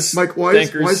 Because Mike, why is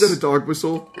that a dog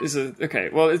whistle? Okay.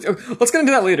 Well, let's get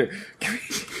into that later.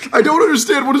 I don't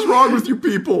understand what is wrong with you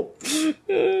people.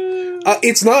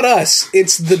 It's not us.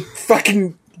 It's the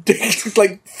fucking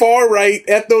like far right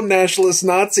ethno nationalist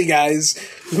Nazi guys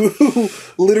who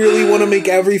literally want to make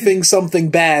everything something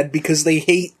bad because they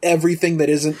hate everything that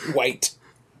isn't white.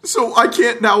 So I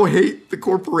can't now hate the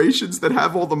corporations that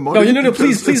have all the money. No,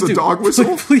 please it's do. A dog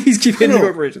whistle. Please keep hating the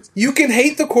corporations. You can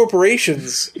hate the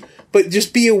corporations, but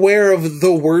just be aware of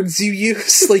the words you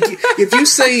use. Like, if you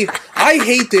say, I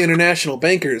hate the international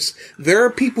bankers, there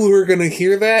are people who are going to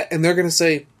hear that, and they're going to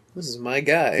say, this is my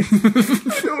guy.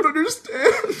 I don't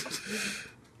understand.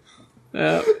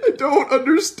 I don't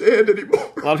understand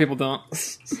anymore. A lot of people don't.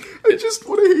 I just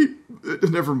want to hate.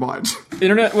 Never mind.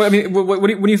 Internet. Well, I mean,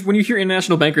 when you hear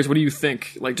international bankers, what do you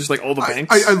think? Like just like all the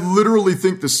banks? I literally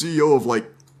think the CEO of like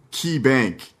Key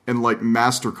Bank and like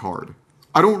MasterCard.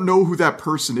 I don't know who that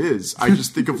person is. I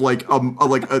just think of like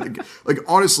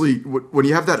honestly, when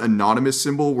you have that anonymous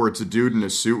symbol where it's a dude in a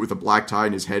suit with a black tie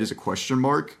and his head is a question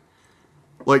mark.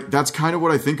 Like, that's kind of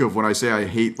what I think of when I say I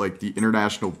hate, like, the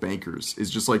international bankers.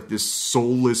 Is just, like, this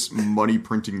soulless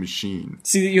money-printing machine.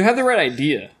 See, you have the right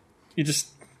idea. You just...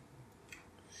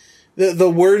 The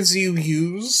words you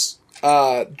use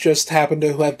just happen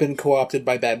to have been co-opted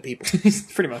by bad people.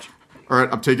 Pretty much. All right,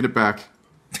 I'm taking it back.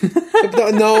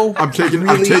 No. I'm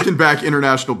taking back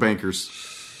international bankers.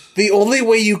 The only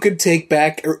way you could take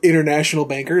back international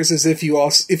bankers is if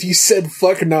you said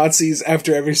fuck Nazis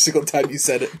after every single time you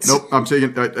said it. Nope, I've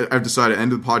decided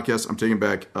end of the podcast. I'm taking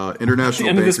back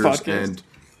international bankers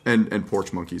and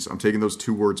porch monkeys. I'm taking those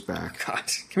two words back. God,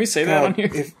 can we say that on here?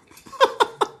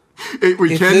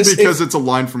 Because it's a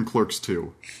line from Clerks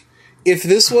 2. If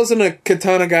this wasn't a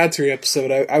Katana Gatari episode,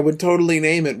 I would totally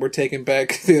name it. We're taking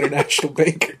back the international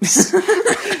bankers.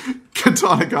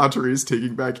 Katana Gatari is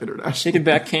taking back international. Taking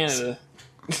back Canada.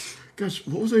 Gosh,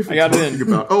 what was I talking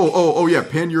about? Oh yeah,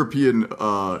 Pan-European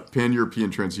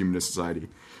Transhumanist Society.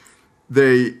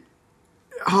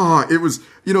 it was,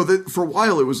 for a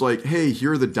while it was like, hey,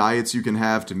 here are the diets you can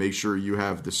have to make sure you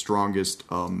have the strongest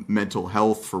mental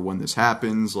health for when this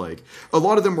happens. Like, a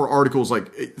lot of them were articles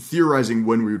like theorizing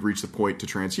when we would reach the point to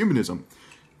transhumanism.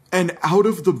 And out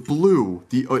of the blue,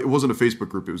 it wasn't a Facebook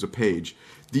group, it was a page.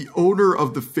 The owner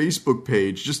of the Facebook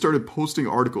page just started posting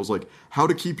articles like how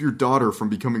to keep your daughter from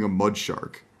becoming a mud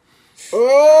shark.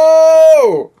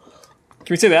 Oh!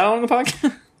 Can we say that on the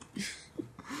podcast?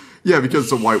 Yeah, because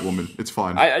it's a white woman. It's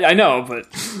fine. I know, but...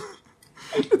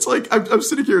 It's like, I'm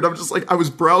sitting here and I'm just like, I was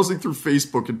browsing through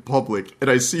Facebook in public and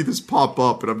I see this pop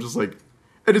up and I'm just like...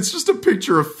 And it's just a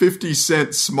picture of 50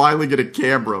 Cent smiling at a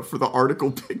camera for the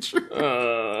article picture.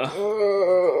 And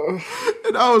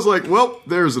I was like, well,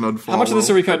 there's an unfollow. How much of this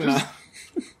are we cutting now?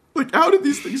 Like, how did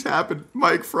these things happen?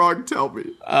 Mike Frog, tell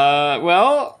me.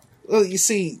 Well, you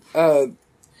see,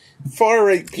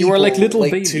 far-right people... You are like little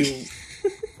babies.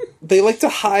 They like to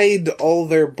hide all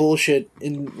their bullshit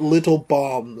in little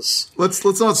bombs. Let's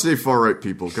not say far right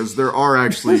people, because there are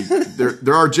actually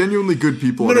there are genuinely good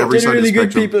people on every side of the spectrum.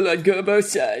 Good people on both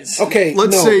sides. Okay,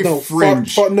 let's say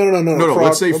fringe. No.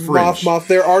 Let's say fringe. Moth.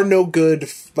 There are no good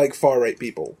far right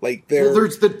people. Like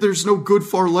there's no good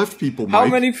far left people. Mike.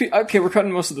 How many people? Okay, we're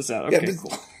cutting most of this out. Okay,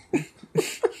 cool. I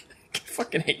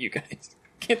fucking hate you guys.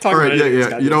 Can't talk about it.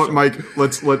 Yeah. You know what, Mike?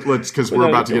 Let's because we're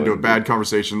about to get into a bad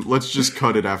conversation. Let's just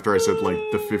cut it after I said like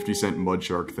the 50 Cent mud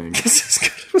shark thing.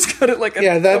 Let's cut it like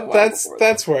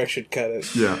that's where I should cut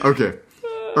it. Yeah. Okay.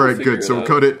 All right. Good. So we'll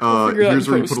cut it. Here's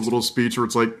where you put a little speech where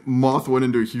it's like Moth went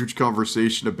into a huge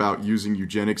conversation about using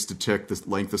eugenics to check the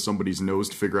length of somebody's nose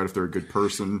to figure out if they're a good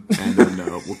person, and then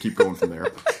we'll keep going from there.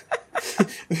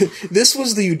 This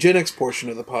was the eugenics portion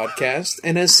of the podcast,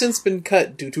 and has since been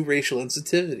cut due to racial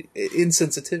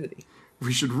insensitivity.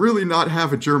 We should really not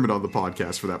have a German on the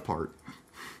podcast for that part.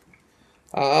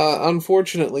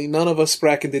 Unfortunately, none of us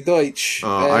sprachen the Deutsch.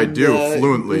 I do,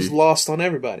 fluently. It was lost on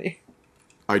everybody.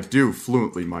 I do,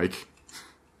 fluently, Mike.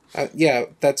 Yeah,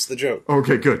 that's the joke.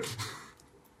 Okay, good.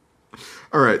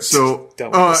 All right, so,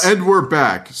 and we're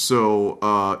back.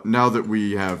 So, now that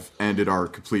we have ended our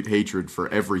complete hatred for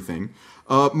everything,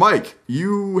 Mike,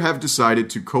 you have decided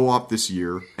to co-op this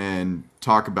year and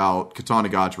talk about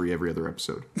Katanagatari every other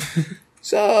episode.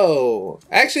 So,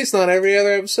 actually it's not every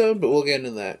other episode, but we'll get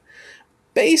into that.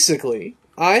 Basically,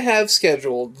 I have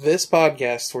scheduled this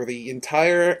podcast for the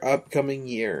entire upcoming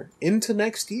year, into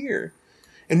next year.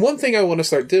 And one thing I want to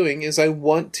start doing is I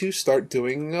want to start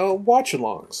doing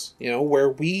watch-alongs, where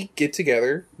we get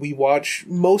together, we watch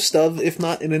most of, if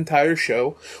not an entire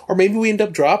show, or maybe we end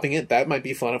up dropping it. That might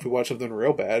be fun if we watch something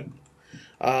real bad.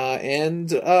 And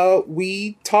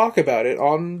we talk about it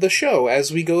on the show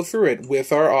as we go through it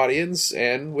with our audience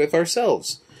and with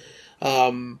ourselves.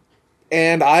 And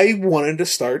I wanted to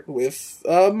start with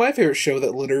my favorite show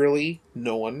that literally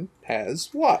no one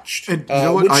has watched. And you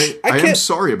know what? I am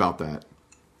sorry about that.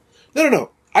 No.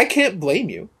 I can't blame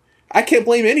you. I can't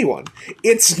blame anyone.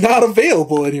 It's not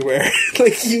available anywhere.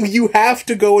 Like, you have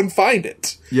to go and find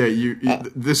it. Yeah,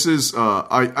 this is,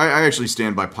 I actually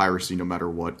stand by piracy no matter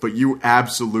what, but you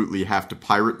absolutely have to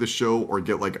pirate the show or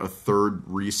get, like, a third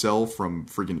resell from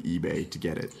freaking eBay to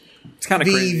get it. It's kind of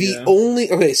crazy.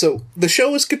 Okay, so the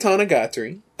show is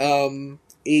Katanagatari.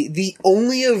 The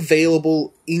only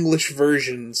available English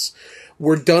versions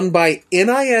were done by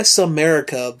NIS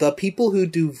America, the people who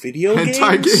do video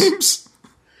games.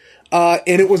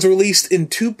 And it was released in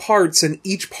 2 parts, and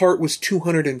each part was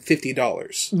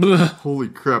 $250. Holy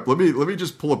crap! Let me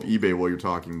just pull up eBay while you're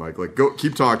talking, Mike. Like,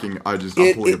 keep talking. I'm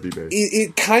pulling up eBay.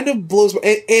 It kind of blows.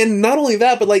 And not only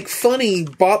that, but like Funny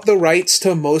bought the rights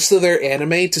to most of their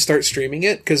anime to start streaming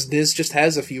it because Diz just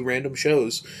has a few random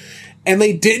shows, and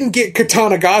they didn't get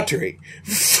Katanagatari.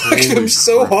 Fuck them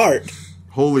so hard.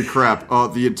 Holy crap!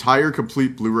 The entire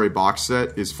complete Blu-ray box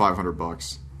set is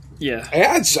 $500. Yeah,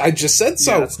 I just said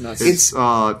so. Yeah, that's nuts. It's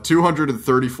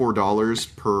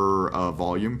 $234 per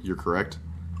volume. You're correct.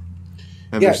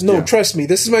 And trust me,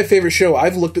 this is my favorite show.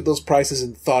 I've looked at those prices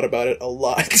and thought about it a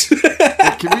lot.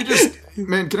 Can I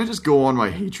just go on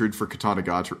my hatred for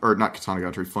Katanagatari, or not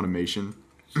Katanagatari, Funimation?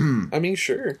 I mean,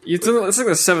 sure. It's like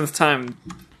the 7th time.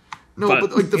 No,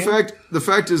 but like the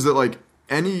fact is that like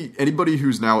anybody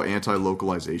who's now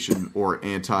anti-localization or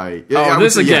anybody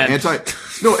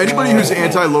who's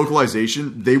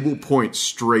anti-localization, they will point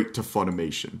straight to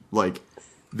Funimation. Like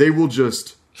they will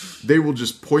just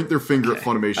point their finger at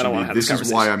Funimation. This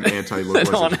is why I'm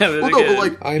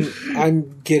anti-localization.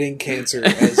 I'm getting cancer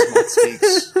as Matt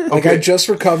speaks. Like, I just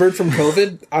recovered from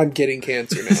COVID. I'm getting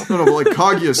cancer now. But like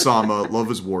Kaguya-sama,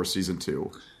 Love is War Season 2.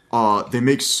 They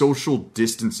make social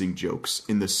distancing jokes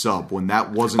in the sub when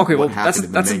that wasn't what happened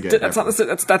in the manga.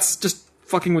 That's just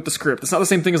fucking with the script. It's not the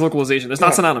same thing as localization. It's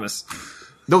not synonymous.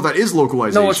 No, that is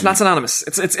localization. No, it's not synonymous.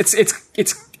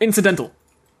 It's incidental.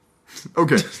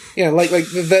 Okay. Yeah, like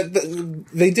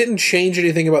they didn't change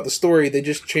anything about the story. They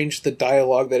just changed the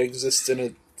dialogue that exists in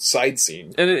a side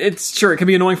scene. And it's sure it can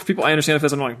be annoying for people. I understand if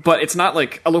it's annoying, but it's not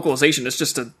like a localization. It's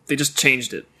just they just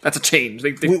changed it. That's a change.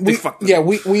 They fucked with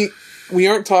it. We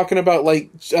aren't talking about like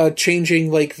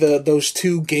changing like those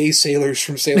two gay sailors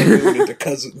from Sailor Moon into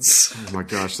cousins. Oh my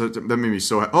gosh, that made me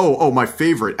so. Oh, my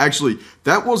favorite. Actually,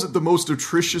 that wasn't the most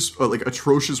atrocious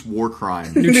war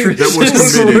crime that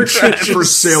was committed for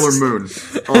Sailor Moon.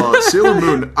 Sailor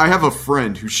Moon. I have a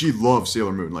friend who she loves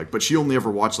Sailor Moon, but she only ever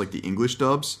watched like the English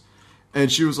dubs. And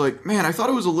she was like, man, I thought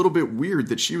it was a little bit weird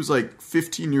that she was like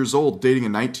 15 years old dating a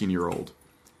 19-year-old.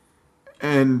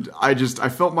 And I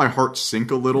felt my heart sink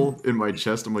a little in my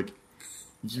chest. I'm like,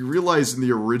 you realize in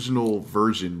the original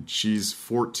version, she's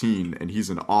 14 and he's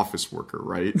an office worker,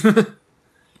 right?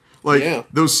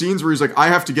 Those scenes where he's like, I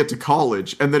have to get to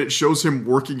college. And then it shows him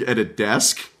working at a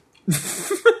desk.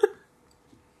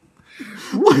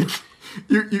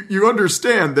 You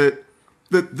understand that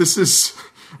this is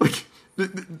like...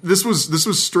 This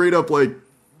was straight up like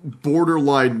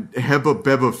borderline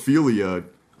hebba-bebba-philia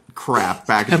crap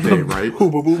back in the day, right?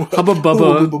 Hubba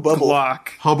bubba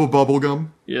clock. Hubba bubblegum.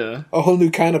 Yeah. A whole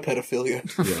new kind of pedophilia.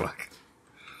 Yeah. Fuck.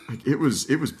 Like, it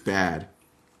was bad.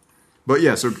 But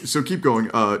yeah, so keep going.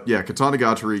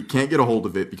 Katanagatari can't get a hold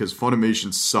of it because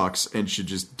Funimation sucks and should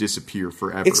just disappear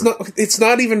forever. It's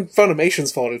not even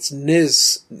Funimation's fault. It's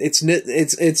NIS. It's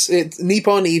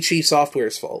Nippon Ichi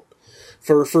Software's fault.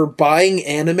 For buying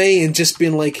anime and just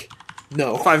being like,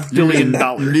 no. $5 billion.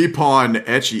 Nippon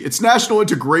Ecchi. It's National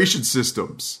Integration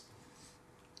Systems.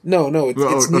 No,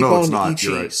 it's Nippon Ichi.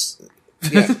 You're right.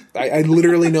 Yeah, I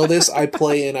literally know this. I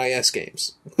play NIS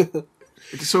games.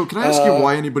 So can I ask you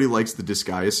why anybody likes the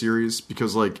Disgaea series?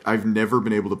 Because I've never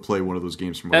been able to play one of those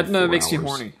games for more than 4 Etna makes hours. you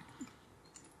horny.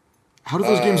 How do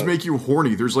those games make you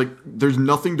horny? There's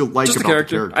nothing to like just about the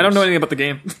character. characters. I don't know anything about the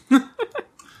game.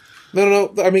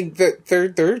 No. I mean,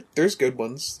 there's good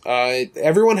ones.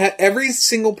 Every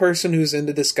single person who's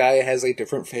into this guy has a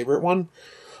different favorite one.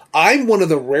 I'm one of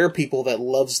the rare people that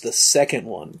loves the second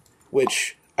one,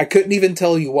 which I couldn't even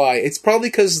tell you why. It's probably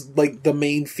because the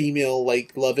main female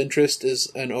love interest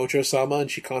is an Ocho-sama, and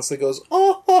she constantly goes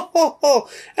oh,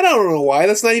 and I don't know why.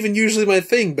 That's not even usually my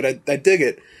thing, but I dig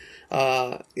it.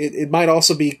 It might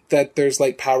also be that there's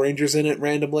Power Rangers in it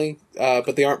randomly,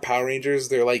 but they aren't Power Rangers.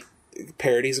 They're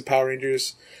parodies of Power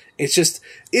Rangers. It's just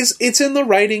it's in the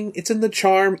writing, it's in the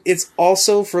charm. It's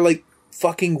also for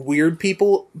fucking weird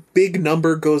people. Big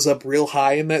number goes up real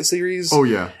high in that series. Oh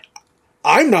yeah.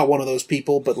 I'm not one of those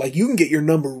people, but you can get your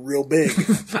number real big.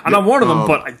 I'm not one of them,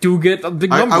 but I do get a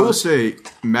big number. I will say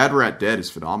Mad Rat Dead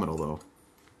is phenomenal though.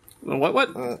 What?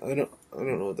 I don't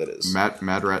know what that is.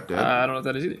 Mad Rat Dead. I don't know what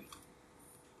that is either.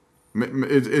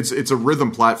 It's a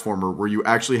rhythm platformer where you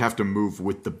actually have to move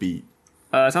with the beat.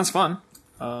 Sounds fun.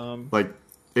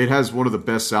 It has one of the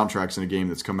best soundtracks in a game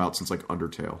that's come out since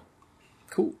Undertale.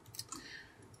 Cool.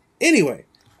 Anyway,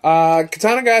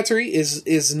 Katanagatari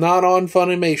is not on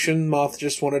Funimation. Moth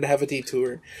just wanted to have a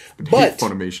detour. But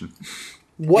Funimation.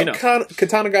 What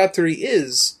Katanagatari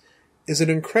is an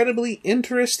incredibly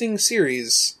interesting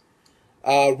series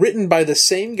written by the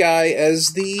same guy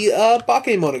as the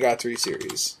Bakemonogatari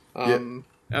series.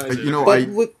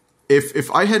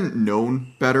 If I hadn't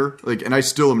known better, and I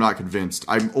still am not convinced,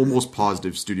 I'm almost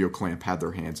positive Studio Clamp had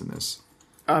their hands in this.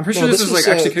 I'm pretty sure this is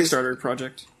actually a Kickstarter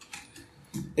project.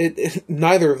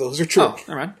 Neither of those are true. Oh,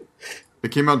 never mind.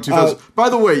 It came out in 2000. By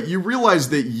the way, you realize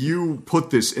that you put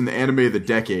this in the anime of the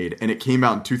decade, and it came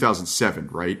out in 2007,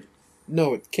 right?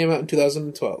 No, it came out in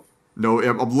 2012. No,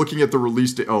 I'm looking at the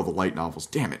release date. Oh, the light novels.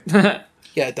 Damn it.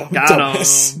 Yeah,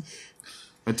 dumbass.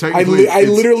 And technically, I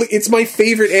literally, it's my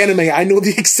favorite anime. I know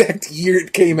the exact year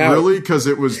it came out. Really? Because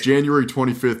it was January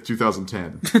 25th,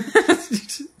 2010.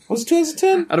 Was it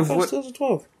 2010? Out of what?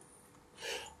 2012.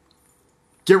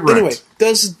 Get wrecked. Anyway,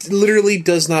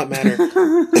 does not matter.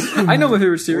 I know my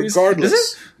favorite series. Regardless.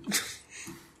 Is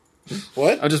it?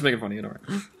 What? I'm just making fun of you, don't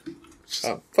worry.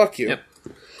 Oh, fuck you.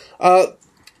 Yep.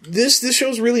 This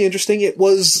show's really interesting. It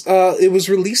was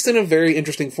released in a very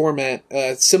interesting format,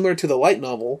 similar to the light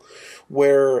novel,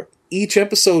 where each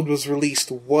episode was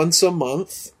released once a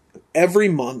month, every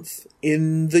month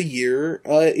in the year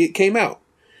it came out.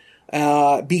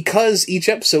 Because each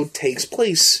episode takes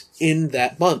place in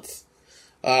that month.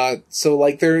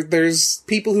 So there's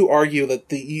people who argue that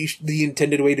the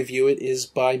intended way to view it is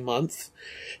by month.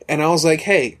 And I was like,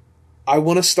 hey, I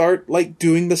want to start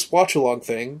doing this watch along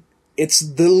thing. It's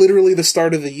literally the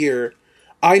start of the year.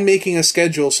 I'm making a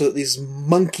schedule so that these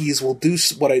monkeys will do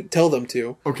what I tell them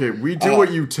to. Okay, we do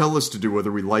what you tell us to do,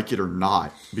 whether we like it or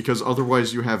not, because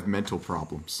otherwise you have mental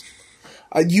problems.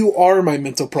 You are my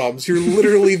mental problems. You're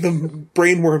literally the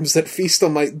brainworms that feast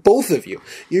on both of you.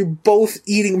 You're both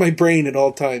eating my brain at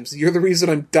all times. You're the reason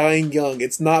I'm dying young.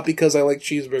 It's not because I like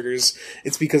cheeseburgers.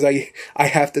 It's because I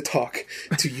have to talk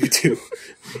to you two.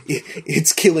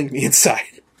 It's killing me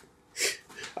inside.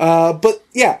 But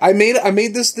yeah, I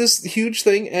made this huge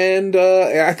thing, and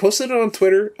I posted it on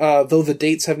Twitter, though the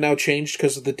dates have now changed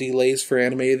because of the delays for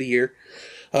Anime of the Year.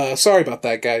 Sorry about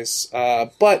that, guys.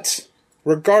 But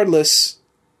regardless,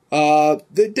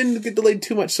 they didn't get delayed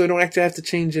too much, so I don't actually have to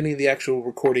change any of the actual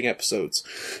recording episodes.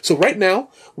 So right now,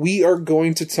 we are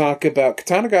going to talk about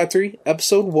Katanagatari,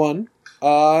 Episode 1,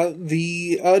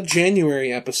 the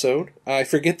January episode. I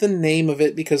forget the name of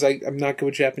it because I'm not good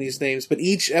with Japanese names, but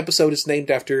each episode is named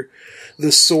after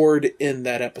the sword in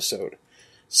that episode.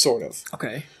 Sort of.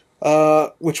 Okay.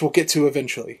 Which we'll get to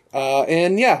eventually.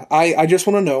 And yeah, I just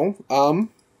want to know,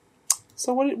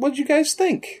 so what did you guys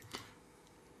think?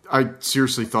 I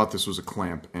seriously thought this was a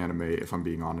Clamp anime, if I'm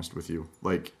being honest with you.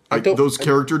 Like, those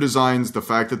character designs, the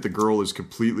fact that the girl is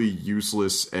completely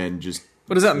useless and just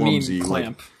what does that clumsy, mean,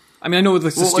 Clamp? Like, I mean, I know it's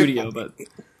the studio, but...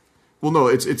 Well, no,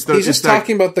 it's the... He's just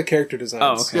talking about the character designs.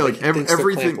 Oh, okay. Yeah, like,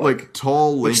 everything, like,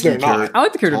 tall, lanky characters. I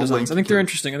like the character designs. I think they're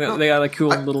interesting. They got, like, cool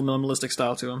little minimalistic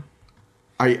style to them.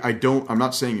 I'm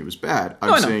not saying it was bad.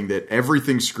 I'm saying that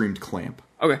everything screamed Clamp.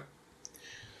 Okay.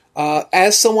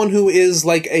 As someone who is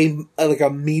like a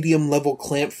medium level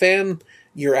Clamp fan,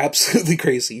 you're absolutely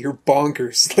crazy. You're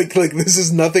bonkers. Like this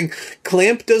is nothing.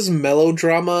 Clamp does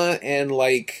melodrama and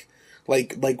like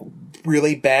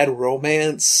really bad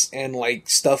romance and like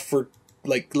stuff for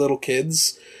like little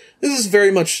kids. This is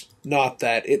very much not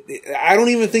that. I don't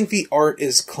even think the art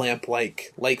is Clamp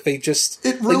like. Like they just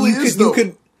it really is though.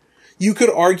 You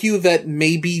could argue that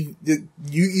maybe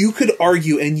you could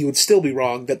argue, and you would still be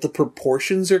wrong, that the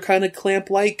proportions are kind of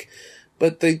Clamp-like,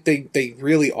 but they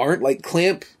really aren't. Like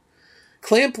Clamp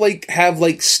like have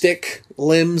like stick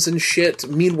limbs and shit.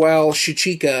 Meanwhile,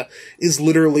 Shichika is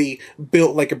literally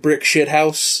built like a brick shit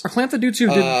house. Are Clamp the dudes who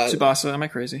did Tsubasa? Am I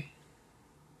crazy?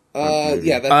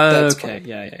 Yeah, that's okay. fine.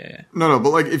 Yeah. No, but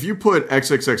like if you put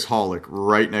XXX Holic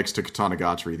right next to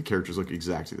Katanagatari, the characters look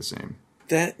exactly the same.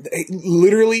 That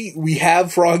literally, we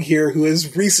have Frog here who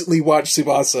has recently watched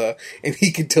Tsubasa, and he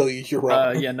can tell you you're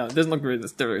wrong. Yeah, no, it doesn't look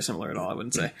very similar at all. I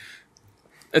wouldn't say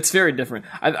it's very different.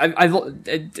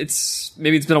 It's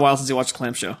maybe it's been a while since you watched the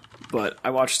Clamp show, but I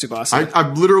watched Tsubasa.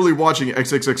 I'm literally watching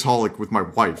XXX Holic with my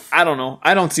wife. I don't know.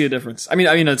 I don't see a difference. I mean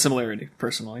a similarity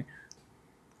personally.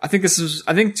 I think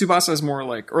Tsubasa is more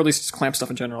like, or at least Clamp stuff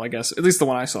in general. I guess at least the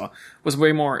one I saw was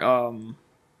way more.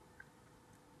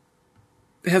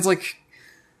 It has like.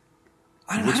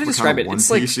 I don't know how to describe it. It's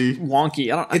like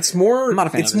wonky. It's more. I'm not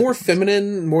a fan it's of more it.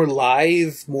 feminine, more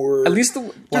live, more. At least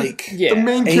the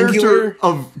main character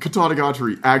of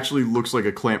Katanagatari actually looks like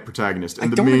a Clamp protagonist,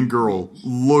 and the main girl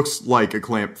looks like a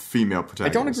Clamp female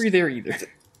protagonist. I don't agree there either.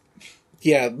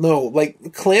 Yeah, no,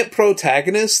 like Clamp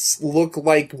protagonists look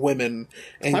like women,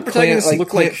 and Clamp protagonists look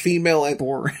Clamp like female and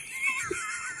boring.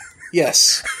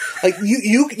 Yes, like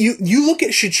you look at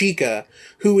Shichika,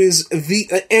 who is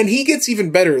and he gets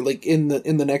even better, like in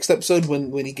the next episode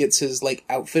when he gets his like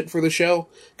outfit for the show,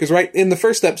 because right in the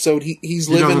first episode he's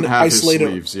living isolated.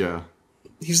 His sleeves, yeah.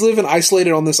 He's living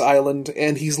isolated on this island,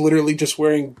 and he's literally just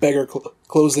wearing beggar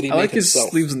clothes that he made himself.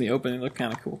 His sleeves in the open; they look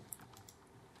kind of cool.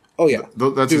 Oh yeah,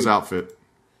 that's his outfit.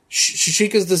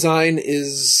 Shichika's design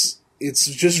it's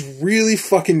just really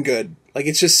fucking good. Like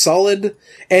it's just solid,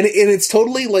 and it's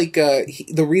totally like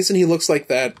the reason he looks like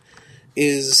that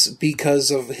is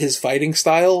because of his fighting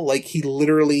style. Like he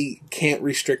literally can't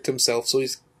restrict himself, so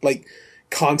he's like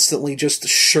constantly just a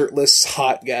shirtless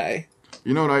hot guy.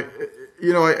 You know what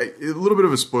a little bit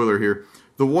of a spoiler here.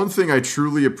 The one thing I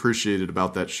truly appreciated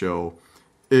about that show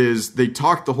is they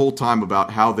talked the whole time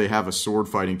about how they have a sword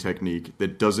fighting technique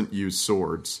that doesn't use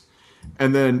swords.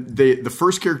 And then the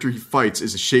first character he fights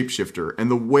is a shapeshifter, and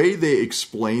the way they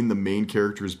explain the main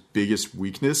character's biggest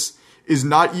weakness is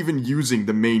not even using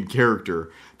the main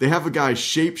character. They have a guy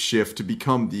shapeshift to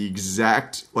become the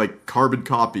exact like carbon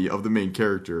copy of the main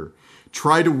character,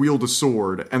 try to wield a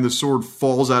sword, and the sword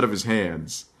falls out of his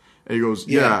hands. And he goes,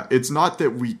 yeah, it's not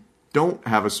that we don't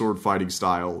have a sword fighting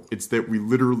style, it's that we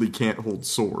literally can't hold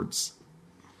swords.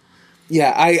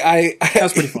 Yeah, I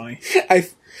that's pretty funny.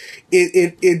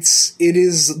 It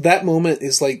is that moment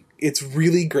is like it's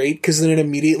really great because then it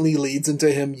immediately leads into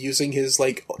him using his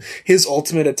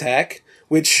ultimate attack,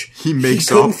 which he makes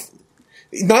up.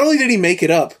 Not only did he make it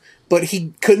up, but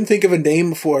he couldn't think of a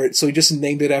name for it, so he just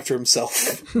named it after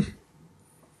himself.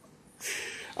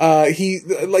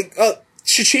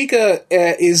 Shichika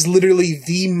is literally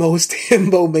the most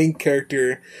himbo main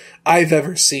character I've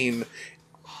ever seen.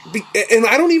 And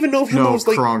I don't even know if himbo's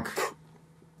Krunk.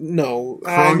 No,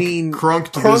 Krunk, I mean...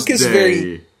 Krunk to Krunk this is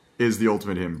day is the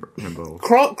ultimate himbo.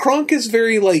 Krunk is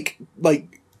very,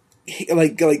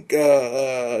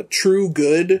 true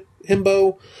good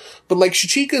himbo. But, like,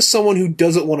 Shichika is someone who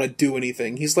doesn't want to do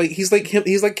anything. He's like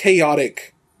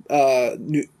chaotic,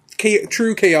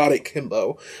 true chaotic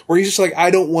himbo, where he's just like,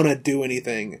 I don't want to do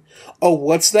anything. Oh,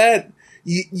 what's that?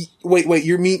 Wait,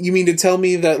 you mean to tell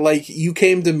me that, like, you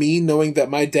came to me knowing that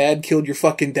my dad killed your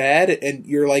fucking dad, and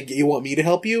you're like, you want me to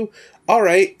help you?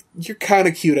 Alright, you're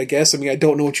kinda cute, I guess. I mean, I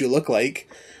don't know what you look like.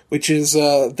 Which is,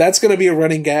 that's gonna be a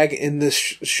running gag in this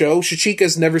show.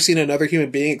 Shichika's never seen another human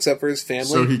being except for his family.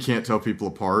 So he can't tell people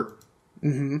apart?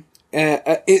 Mm-hmm.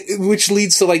 Which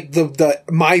leads to, like,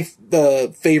 my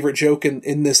favorite joke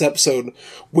in this episode,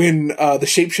 when the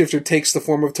shapeshifter takes the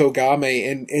form of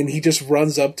Togame and he just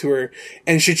runs up to her,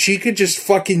 and Shichika just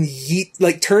fucking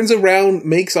turns around,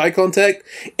 makes eye contact,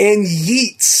 and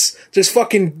yeets, just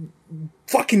fucking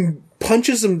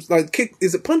punches him, like, kick,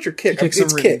 is it punch or kick? It's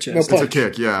kick. No, punch. It's a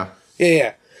kick, yeah.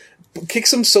 Yeah.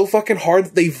 Kicks him so fucking hard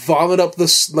that they vomit up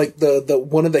the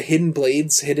one of the hidden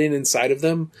blades hidden inside of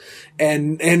them,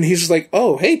 and he's just like,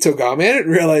 "Oh, hey Togame, I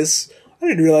didn't realize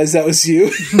that was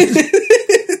you."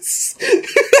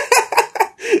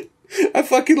 I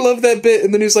fucking love that bit.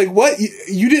 And then he's like, "What?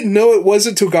 You didn't know it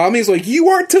wasn't Togame?" He's like, "You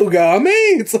are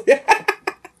Togame." It's like,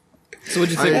 so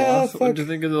what'd you think? What'd you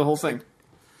think of the whole thing?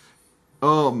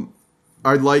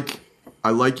 I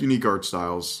like unique art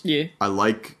styles. Yeah. I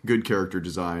like good character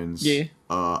designs. Yeah.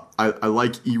 I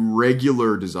like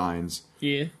irregular designs.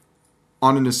 Yeah.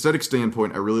 On an aesthetic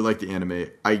standpoint, I really like the anime.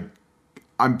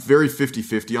 I'm very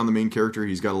 50-50 on the main character.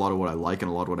 He's got a lot of what I like and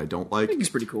a lot of what I don't like. I think he's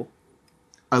pretty cool.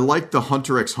 I like the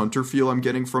Hunter x Hunter feel I'm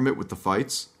getting from it with the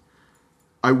fights.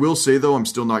 I will say, though, I'm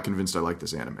still not convinced I like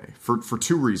this anime. For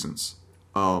two reasons.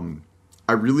 I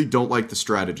really don't like the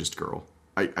strategist girl.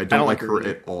 I don't like her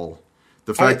at all.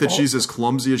 The fact that she's as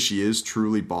clumsy as she is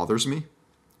truly bothers me.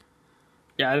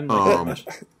 Yeah, I didn't like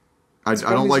that. I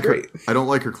don't like her. I don't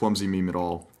like her clumsy meme at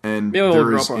all. And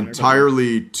there is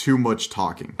entirely too much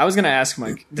talking. I was going to ask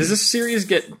Mike, does this series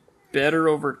get better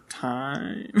over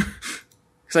time?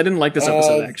 Because I didn't like this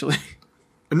episode, actually.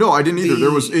 No, I didn't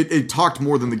either. It talked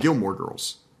more than the Gilmore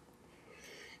Girls.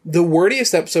 The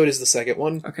wordiest episode is the second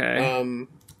one. Okay.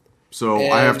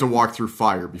 So I have to walk through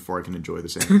fire before I can enjoy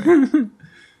this anime.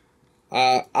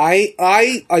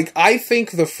 I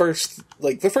think the first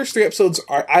 3 episodes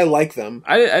I like them.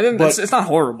 I didn't. But it's not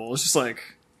horrible. It's just like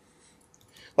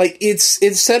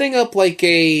it's setting up like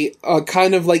a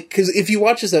kind of like, because if you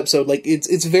watch this episode, like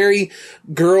it's very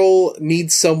girl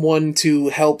needs someone to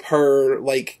help her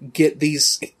like get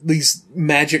these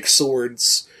magic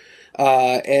swords,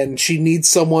 and she needs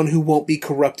someone who won't be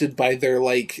corrupted by their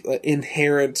like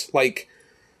inherent like.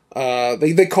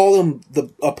 They call them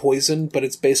a poison, but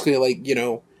it's basically like, you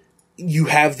know, you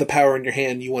have the power in your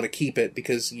hand, you want to keep it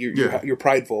because you're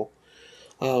prideful.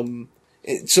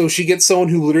 So she gets someone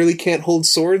who literally can't hold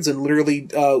swords and literally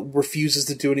refuses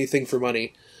to do anything for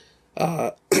money.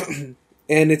 And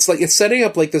it's setting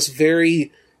up like this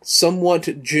very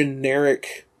somewhat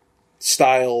generic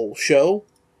style show.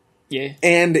 Yeah.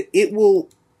 And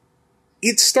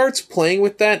it starts playing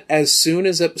with that as soon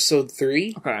as episode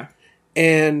 3. Okay.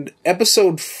 And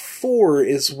episode 4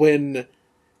 is when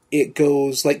it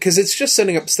goes, like, because it's just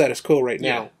setting up status quo right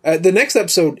now. Yeah. The next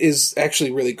episode is actually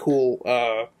really cool,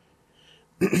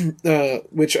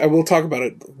 which I will talk about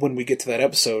it when we get to that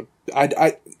episode.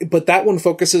 But that one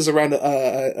focuses around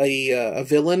a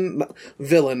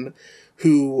villain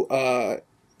who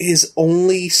is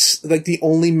only, like, the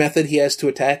only method he has to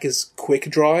attack is quick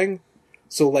drawing.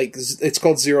 So, like, it's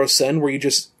called Zero Sen, where you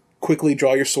just quickly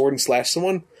draw your sword and slash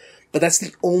someone. But that's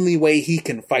the only way he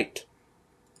can fight.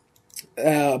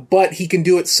 But he can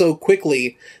do it so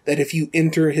quickly that if you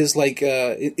enter his, like,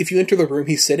 if you enter the room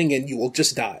he's sitting in, you will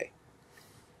just die.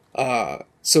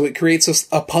 So it creates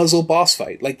a puzzle boss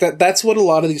fight. Like, that's what a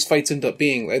lot of these fights end up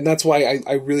being. And that's why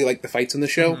I really like the fights in the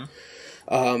show.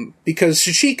 Mm-hmm. Because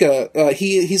Shichika,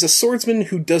 he's a swordsman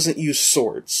who doesn't use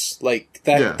swords. Like,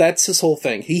 that's his whole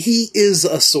thing. He is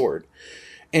a sword.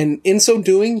 And in so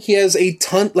doing, he has a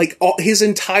ton, like, his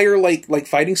entire, like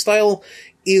fighting style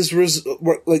is,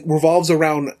 revolves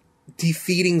around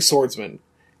defeating swordsmen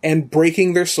and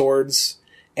breaking their swords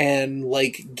and,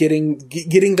 like, getting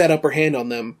that upper hand on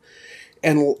them.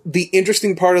 And the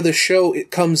interesting part of the show,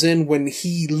 it comes in when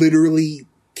he literally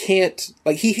can't,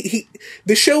 like,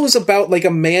 the show is about, like,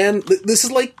 a man, this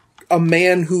is like a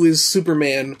man who is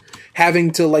Superman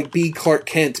having to, like, be Clark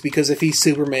Kent, because if he's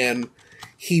Superman,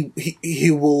 he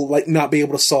will, like, not be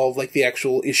able to solve, like, the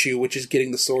actual issue, which is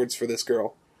getting the swords for this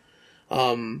girl.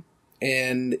 And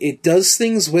it does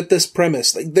things with this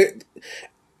premise. Like,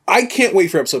 I can't wait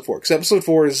for episode 4, because episode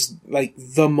 4 is, like,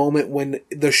 the moment when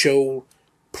the show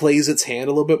plays its hand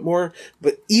a little bit more.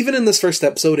 But even in this first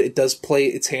episode, it does play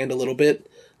its hand a little bit.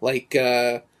 Like,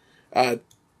 whether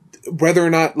or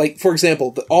not, like, for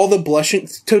example, all the blushing...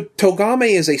 Togame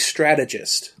is a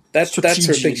strategist. That's her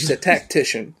thing. She's a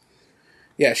tactician.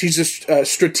 Yeah, she's a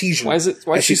strategian.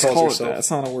 Why she called it that?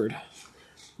 That's not a word.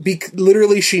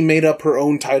 Literally, she made up her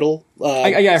own title.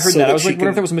 I heard that. I was like, wonder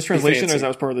if that was a mistranslation or if that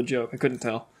was part of the joke. I couldn't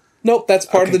tell. Nope, that's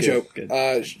part of the joke.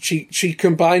 Good. She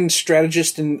combined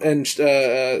strategist and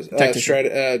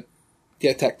tactician.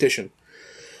 Tactician.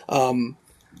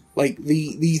 Like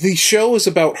the show is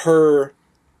about her,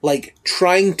 like,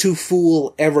 trying to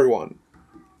fool everyone,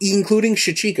 including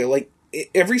Shichika. Like,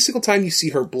 every single time you see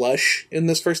her blush in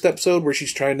this first episode, where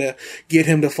she's trying to get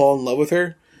him to fall in love with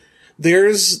her,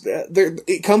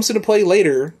 it comes into play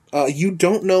later. You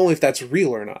don't know if that's real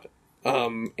or not.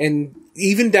 And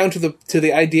even down to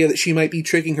the idea that she might be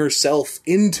tricking herself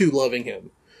into loving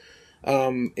him.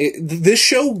 This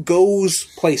show goes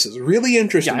places, really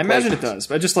interesting. Yeah, I imagine it does,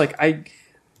 but just like I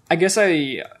guess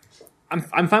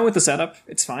I'm fine with the setup.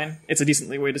 It's fine. It's a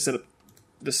decently way to set up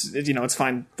this. You know, it's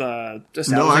fine. The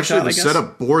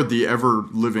setup bored the ever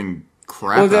living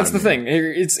crap. Well, that's the thing.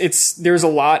 It's there's a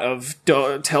lot of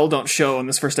tell don't show in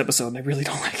this first episode, and I really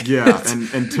don't like it. Yeah,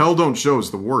 and tell don't show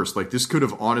is the worst. Like, this could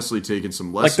have honestly taken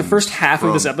some lessons. Like, the first half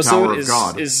of this episode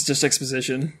is just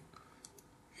exposition,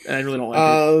 and I really don't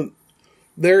like it.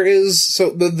 There is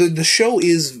the show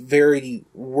is very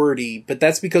wordy, but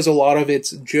that's because a lot of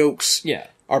its jokes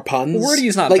are puns. Well, wordy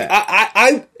is not like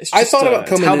bad. I thought about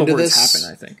coming into this.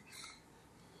 Happen, I think.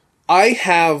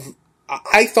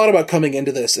 I thought about coming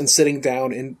into this and sitting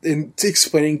down and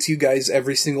explaining to you guys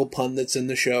every single pun that's in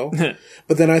the show.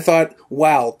 But then I thought,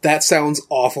 wow, that sounds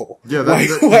awful. Yeah,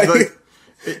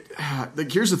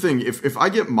 here's the thing. If I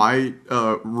get my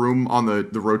room on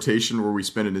the rotation where we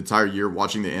spend an entire year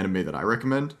watching the anime that I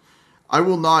recommend, I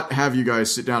will not have you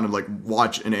guys sit down and, like,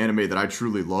 watch an anime that I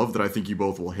truly love that I think you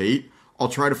both will hate. I'll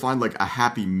try to find, like, a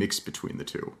happy mix between the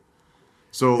two.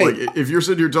 So, like, if you're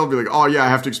sitting here telling me, like, oh, yeah, I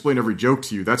have to explain every joke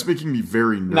to you, that's making me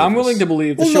very nervous. No, I'm willing to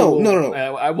believe the show. No.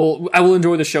 I will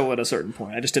enjoy the show at a certain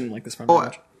point. I just didn't like this very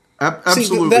much.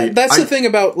 Absolutely. See, that's the thing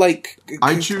about, like,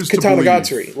 I choose to believe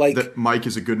that Mike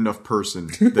is a good enough person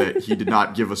that he did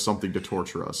not give us something to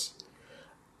torture us.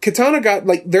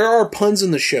 There are puns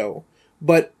in the show,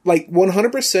 but, like,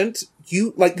 100%,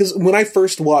 because when I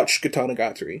first watched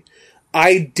Katanagatari,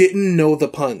 I didn't know the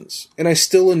puns, and I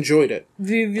still enjoyed it.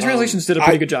 The translations did a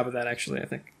pretty good job of that, actually, I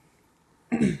think.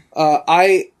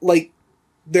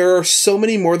 There are so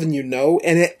many more than you know,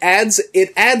 and it adds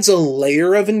a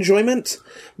layer of enjoyment,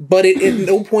 but at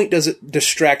no point does it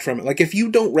distract from it. Like, if you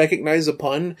don't recognize a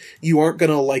pun, you aren't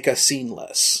gonna like a scene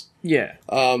less. Yeah.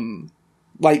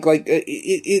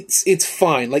 It's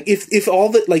fine. Like, if all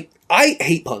the, like, I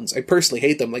hate puns. I personally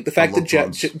hate them. Like, the fact that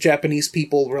Japanese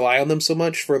people rely on them so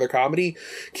much for their comedy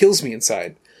kills me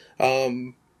inside.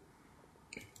 But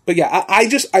yeah,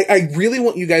 I really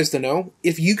want you guys to know,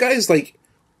 if you guys, like,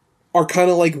 are kind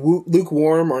of, like,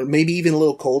 lukewarm or maybe even a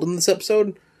little cold in this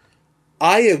episode,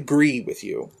 I agree with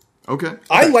you. Okay.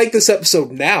 I like this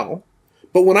episode now,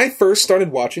 but when I first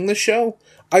started watching this show,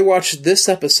 I watched this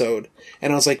episode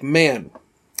and I was like, man,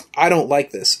 I don't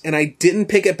like this. And I didn't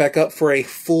pick it back up for a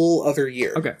full other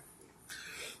year. Okay.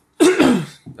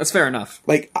 That's fair enough.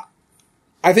 Like,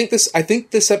 I think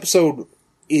this episode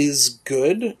is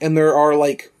good, and there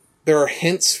are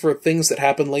hints for things that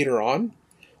happen later on,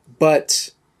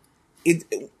 but it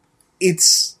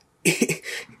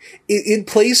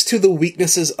plays to the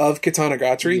weaknesses of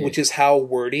Katanagatari, which is how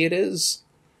wordy it is.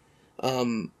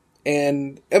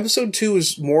 And episode 2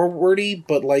 is more wordy,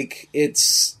 but, like,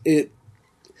 it's a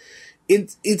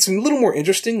little more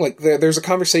interesting. Like, there's a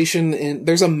conversation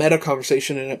there's a meta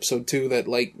conversation in episode 2 that,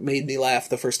 like, made me laugh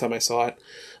the first time I saw it.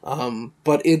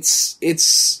 But it's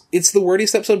the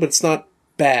wordiest episode, but it's not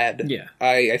bad. Yeah.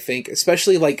 I think,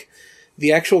 especially, like,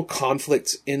 the actual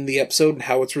conflict in the episode and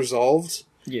how it's resolved.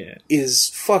 Yeah. Is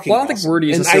fucking. Well, I don't think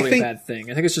wordy is necessarily a bad thing.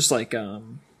 I think it's just like,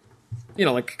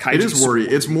 like kaiju. It is wordy.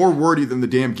 It's more wordy than the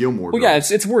damn Gilmore. Well, yeah,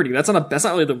 it's wordy. That's not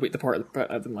really the part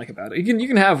I didn't like about it. You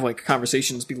can have, like,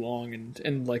 conversations be long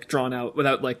and like drawn out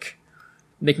without, like,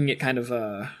 making it kind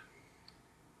of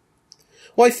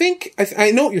Well, I think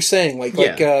I know what you're saying.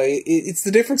 It's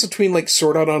the difference between like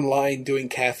Sword Art Online doing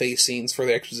cafe scenes for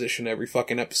the exposition every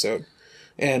fucking episode,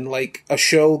 and like a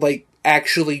show like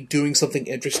actually doing something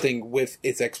interesting with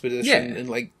its exposition. And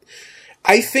like,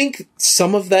 I think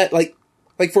some of that, like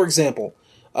for example,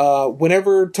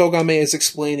 whenever Togame is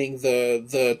explaining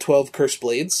the 12 cursed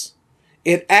blades,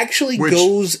 it actually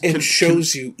goes and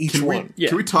shows you each one.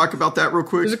 Can we talk about that real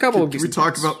quick? There's a couple of Can we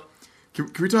talk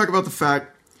about the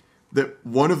fact that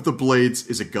one of the blades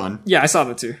is a gun? Yeah, I saw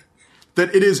that too.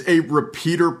 That it is a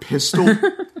repeater pistol.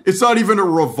 It's not even a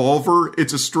revolver.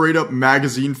 It's a straight up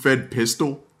magazine-fed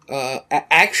pistol.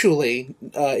 Actually,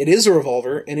 it is a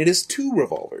revolver, and it is 2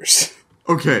 revolvers.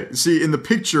 Okay, see, in the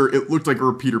picture, it looked like a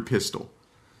repeater pistol.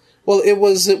 Well,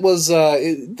 it's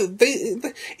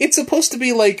supposed to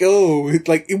be like,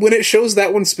 like, when it shows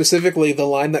that one specifically, the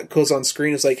line that goes on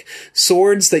screen is like,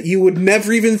 swords that you would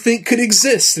never even think could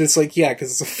exist. And it's like, yeah,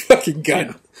 because it's a fucking gun.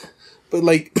 Yeah. But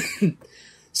like,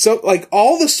 so, like,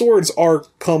 all the swords are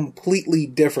completely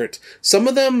different. Some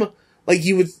of them, like,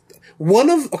 one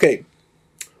of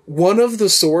the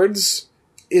swords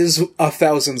is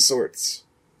 1,000 swords.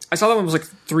 I saw that one was like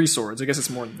 3 swords. I guess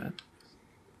it's more than that.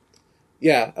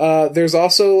 Yeah, there's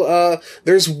also,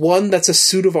 there's one that's a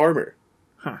suit of armor.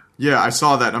 Huh. Yeah, I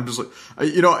saw that, and I'm just like,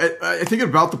 I think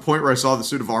about the point where I saw the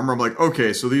suit of armor, I'm like,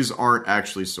 okay, so these aren't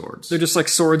actually swords. They're just like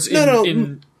swords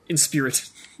in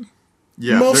spirit.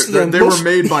 Yeah, they were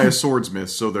made by a swordsmith,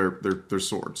 so they're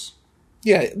swords.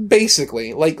 Yeah,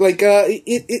 basically.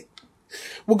 It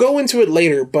we'll go into it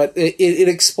later, but it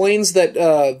explains that,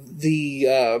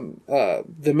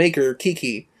 the maker,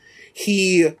 Kiki,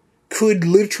 he could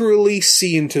literally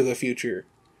see into the future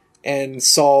and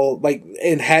saw, like,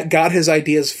 and got his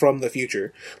ideas from the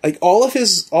future. Like, all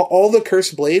the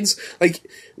cursed blades, like,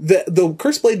 the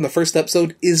cursed blade in the first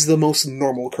episode is the most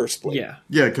normal cursed blade. Yeah.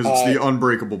 Yeah, because it's the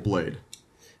unbreakable blade.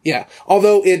 Yeah.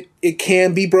 Although it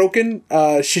can be broken,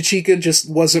 Shichika just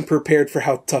wasn't prepared for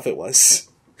how tough it was.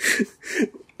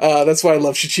 That's why I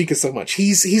love Shichika so much.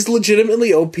 He's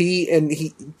legitimately OP, and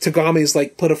Togame's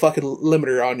like, put a fucking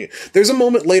limiter on you. There's a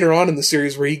moment later on in the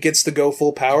series where he gets to go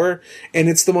full power, and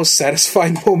it's the most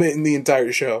satisfying moment in the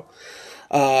entire show.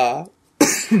 But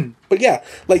yeah,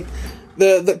 like,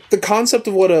 the concept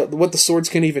of what the swords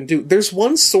can even do. There's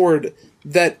one sword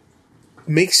that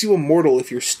makes you immortal if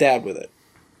you're stabbed with it.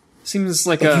 Seems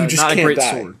like not a great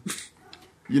sword.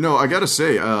 I gotta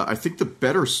say, I think the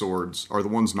better swords are the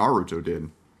ones Naruto did.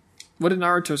 What did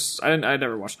Naruto... I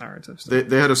never watched Naruto. So.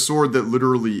 They had a sword that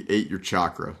literally ate your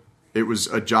chakra. It was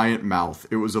a giant mouth.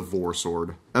 It was a vor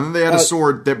sword. And then they had a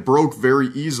sword that broke very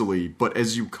easily, but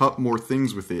as you cut more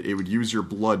things with it, it would use your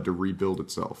blood to rebuild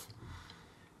itself.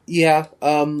 Yeah,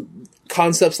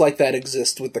 concepts like that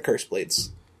exist with the Curse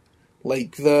Blades.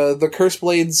 Like, the Curse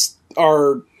Blades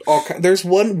are all... There's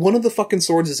one of the fucking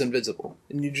swords is invisible,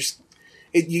 and you just...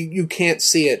 You can't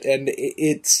see it, and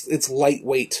it's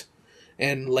lightweight.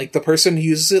 And, like, the person who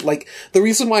uses it, like, the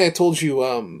reason why I told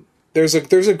you, there's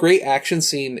a great action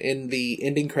scene in the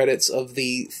ending credits of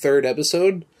the 3rd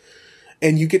episode,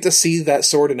 and you get to see that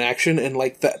sword in action, and,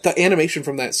 like, the animation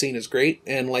from that scene is great,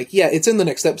 and, like, yeah, it's in the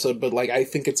next episode, but, like, I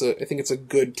think it's a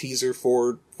good teaser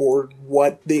for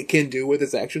what they can do with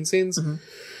its action scenes.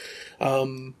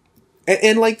 Mm-hmm.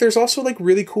 And, like, there's also, like,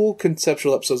 really cool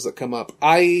conceptual episodes that come up.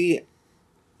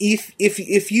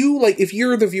 If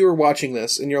you're the viewer watching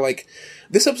this and you're like,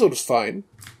 this episode is fine,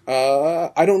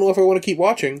 I don't know if I want to keep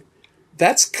watching,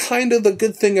 that's kind of the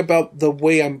good thing about the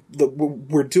way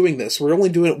we're doing this. We're only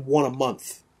doing it one a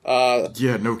month.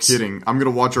 Yeah, no kidding. I'm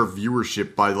gonna watch our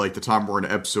viewership by, like, the time we're in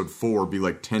episode 4 be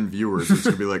like 10 viewers. It's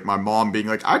gonna be like my mom being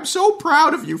like, I'm so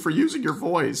proud of you for using your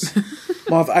voice.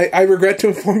 Mom, I regret to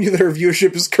inform you that our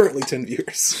viewership is currently 10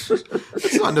 viewers.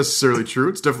 It's not necessarily true.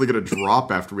 It's definitely gonna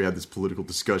drop after we had this political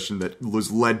discussion that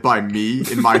was led by me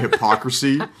in my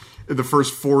hypocrisy in the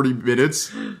first 40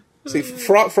 minutes. See,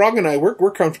 Frog and I,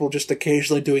 we're comfortable just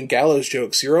occasionally doing gallows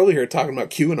jokes. You're over here talking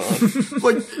about QAnon.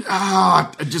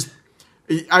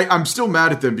 I'm still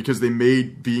mad at them because they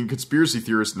made being conspiracy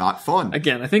theorists not fun.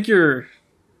 Again, I think you're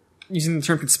using the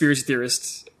term conspiracy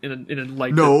theorist in a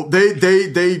light. No,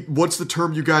 they what's the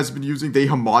term you guys have been using? They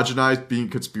homogenized being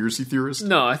conspiracy theorists?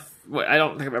 No, I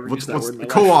don't think I've ever used that word in my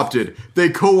life. Co-opted. They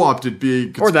co-opted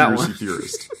being conspiracy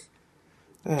theorist.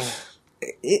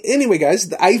 Anyway, guys,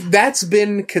 that's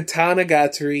been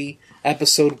Katanagatari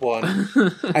episode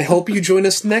 1. I hope you join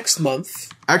us next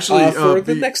month. Actually, for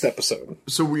the next episode.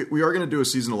 So we are going to do a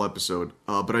seasonal episode,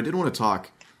 but I did want to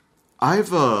talk.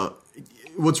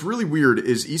 What's really weird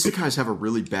is isekais have a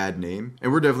really bad name,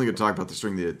 and we're definitely going to talk about this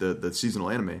during the seasonal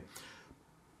anime.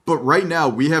 But right now,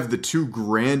 we have the two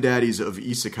granddaddies of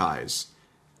isekais,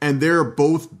 and they're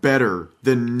both better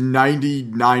than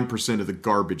 99% of the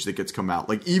garbage that gets come out.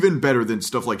 Like, even better than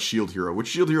stuff like Shield Hero, which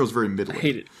Shield Hero is very middling. I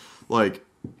hate it. Like,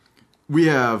 we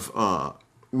have, so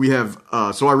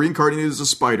I reincarnated as a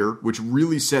spider, which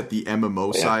really set the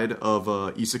MMO side of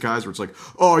isekais, where it's like,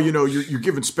 oh, you know, you're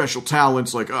given special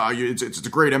talents, like, it's a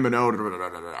great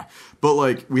MMO, but,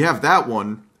 like, we have that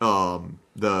one,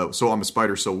 So I'm a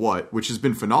Spider, So What, which has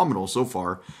been phenomenal so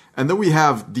far. And then we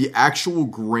have the actual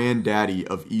granddaddy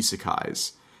of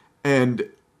isekais. And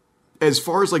as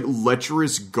far as, like,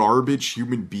 lecherous garbage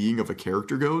human being of a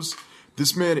character goes,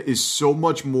 this man is so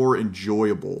much more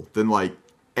enjoyable than, like,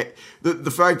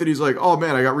 the fact that he's like, oh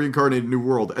man, I got reincarnated in New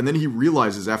World. And then he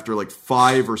realizes after, like,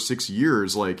 5 or 6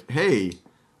 years, like, hey,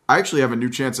 I actually have a new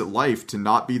chance at life to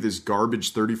not be this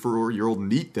garbage 34-year-old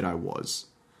NEET that I was.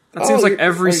 That seems like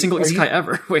every single isekai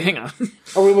ever. Wait, hang on.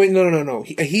 Oh, wait, no.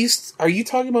 He's. Are you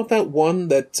talking about that one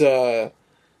that?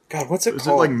 God, what's it called? Is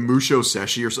it like Musho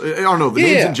Seshi or something? I don't know. The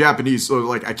name's in Japanese, so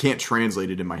like I can't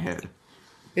translate it in my head.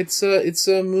 It's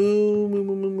a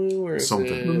moo or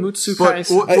something. Mumutsukai.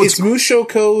 It's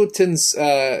Mushoko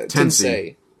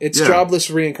Tensei. It's jobless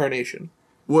reincarnation.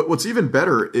 What's even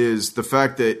better is the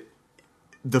fact that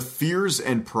the fears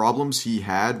and problems he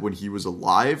had when he was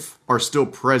alive are still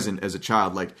present as a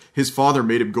child. Like, his father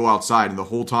made him go outside, and the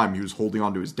whole time he was holding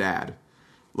on to his dad.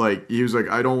 Like, he was like,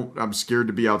 I'm scared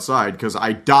to be outside because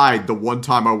I died the one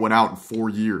time I went out in 4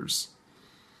 years.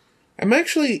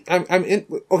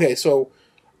 Okay, so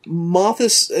Moth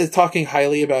is talking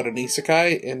highly about an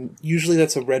isekai, and usually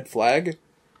that's a red flag.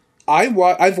 I've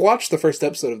watched the first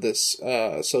episode of this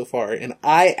so far, and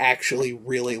I actually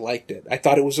really liked it. I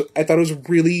thought it was a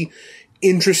really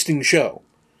interesting show.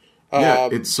 Yeah,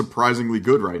 it's surprisingly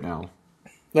good right now.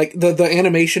 Like the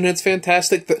animation, it's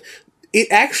fantastic. It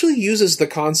actually uses the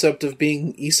concept of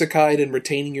being isekai'd and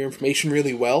retaining your information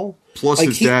really well. Plus, like,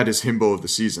 his dad is himbo of the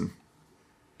season.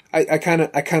 I kind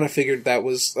of figured that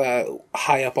was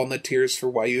high up on the tiers for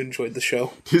why you enjoyed the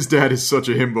show. His dad is such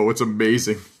a himbo; it's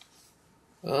amazing.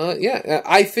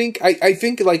 I think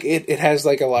like it has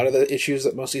like a lot of the issues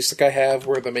that most isekai have,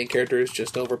 where the main character is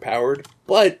just overpowered.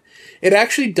 But it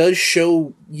actually does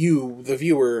show you, the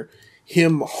viewer,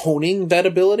 him honing that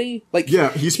ability. Like,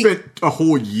 yeah, he spent a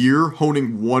whole year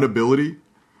honing one ability.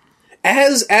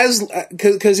 Because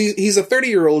he's a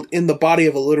 30-year-old in the body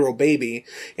of a literal baby,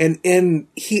 and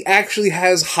he actually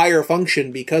has higher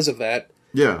function because of that.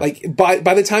 Yeah. Like, by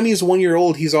the time he's 1 year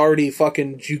old, he's already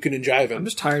fucking juking and jiving. I'm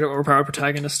just tired of overpowered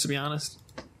protagonists, to be honest.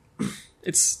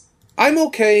 I'm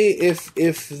okay if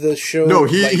the show... No,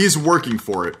 he's working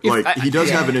for it. He does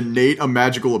have an innate, a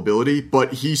magical ability,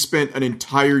 but he spent an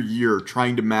entire year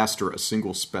trying to master a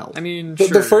single spell. I mean,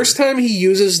 the first time he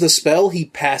uses the spell, he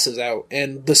passes out,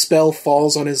 and the spell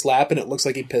falls on his lap, and it looks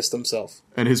like he pissed himself.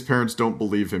 And his parents don't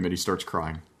believe him, and he starts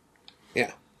crying.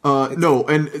 Yeah. No,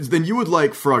 and then you would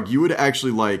like, Frog, you would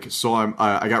actually like, so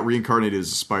I got reincarnated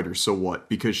as a spider, so what?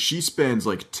 Because she spends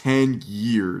like 10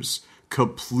 years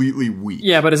completely weak.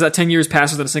 Yeah, but is that 10 years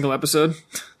faster than a single episode?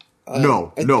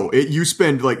 No. You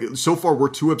spend, like, so far we're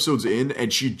 2 episodes in,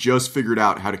 and she just figured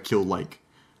out how to kill, like,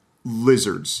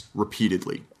 lizards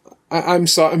repeatedly. I'm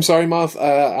sorry, Moth.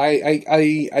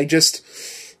 I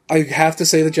have to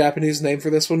say the Japanese name for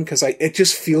this one because it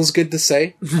just feels good to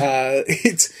say.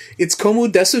 It's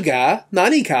Komu desu ga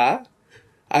nani ka.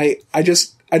 I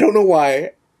don't know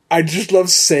why. I just love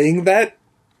saying that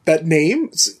name.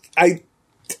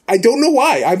 I don't know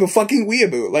why. I'm a fucking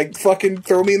weeaboo. Like, fucking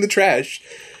throw me in the trash.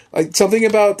 Like, something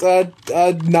about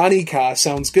nani ka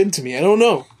sounds good to me. I don't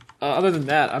know. Other than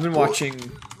that, I've been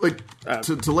watching... Like,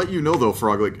 to let you know, though,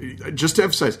 Frog, like, just to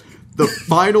emphasize, the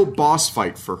final boss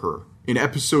fight for her in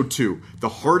episode 2, the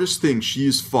hardest thing she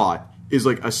has fought is,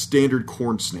 like, a standard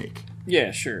corn snake.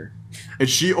 Yeah, sure. And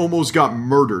she almost got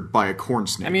murdered by a corn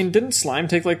snake. I mean, didn't Slime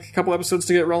take, like, a couple episodes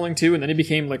to get rolling, too? And then he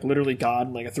became, like, literally God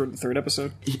in, like, the third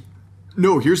episode?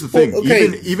 No, here's the thing. Well,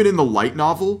 okay. Even in the light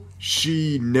novel,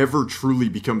 she never truly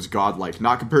becomes godlike,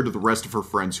 not compared to the rest of her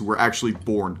friends who were actually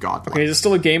born godlike. Okay, is it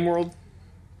still a game world?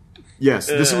 Yes,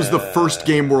 this was the first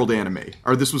Game World anime.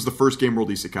 Or this was the first Game World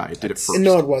isekai. It did it first.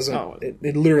 No, it wasn't. Oh.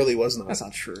 It literally was not. That's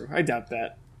not true. I doubt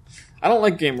that. I don't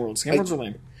like Game Worlds. Game Worlds are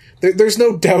lame. There's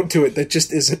no doubt to it. That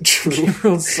just isn't true. Game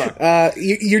Worlds suck.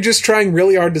 You're just trying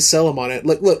really hard to sell them on it.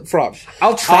 Look, Frog.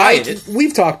 I'll try it.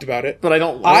 We've talked about it. But I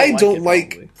don't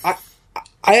like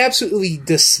I absolutely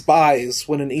despise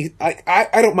when I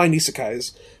don't mind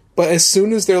isekais, but as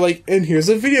soon as they're like, and here's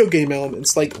a video game element,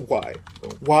 it's like, why?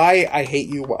 I hate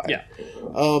you, why? Yeah.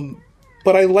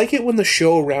 but I like it when the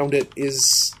show around it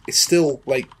is still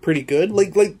like pretty good.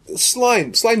 Like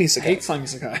Slimy Isekai. I hate Slimy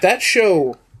Isekai. That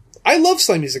show, I love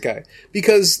Slimy Isekai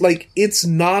because like it's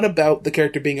not about the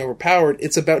character being overpowered.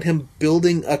 It's about him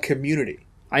building a community.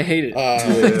 I hate it.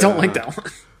 I don't like that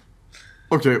one.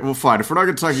 Okay, well, fine. If we're not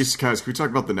going to talk isekais, can we talk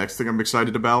about the next thing I'm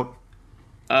excited about?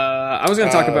 I was going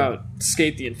to talk about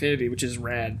Skate the Infinity, which is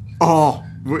rad. Oh,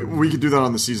 we could do that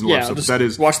on the seasonal episode. Just that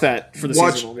is, watch that for the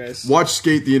seasonal, guys. Watch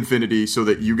Skate the Infinity so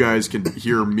that you guys can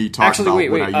hear me talk about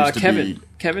when I used to be...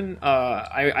 Kevin,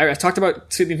 I talked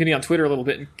about Skate the Infinity on Twitter a little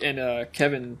bit, and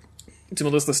Kevin, to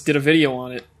Melissa's, did a video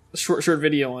on it, a short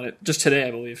video on it, just today,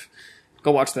 I believe.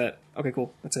 Go watch that. Okay,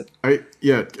 cool. That's it.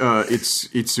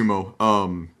 It's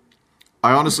Sumo.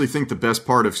 I honestly think the best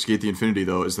part of Skate the Infinity,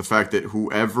 though, is the fact that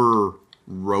whoever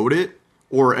wrote it,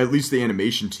 or at least the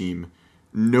animation team,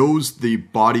 knows the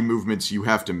body movements you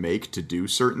have to make to do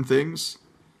certain things.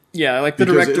 Yeah, like the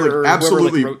director or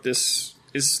whoever wrote this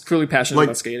is clearly passionate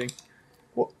about skating.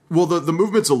 Well, the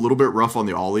movement's a little bit rough on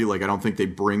the ollie. Like, I don't think they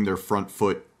bring their front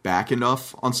foot back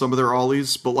enough on some of their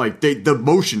ollies, but like the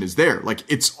motion is there. Like,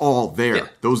 it's all there. Yeah.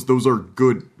 Those are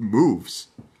good moves.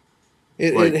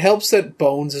 It helps that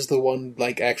Bones is the one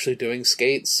like actually doing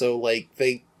skates, so like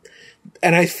they,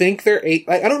 and I think they're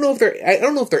I don't know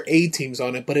if they're A teams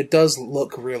on it, but it does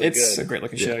look really good. It's a great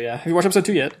looking show. Yeah, have you watched episode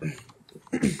 2 yet?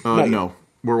 No,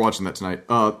 we're watching that tonight.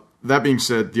 That being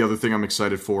said, the other thing I'm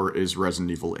excited for is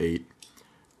Resident Evil 8.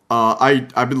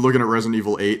 I've been looking at Resident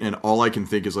Evil 8, and all I can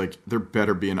think is like there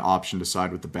better be an option to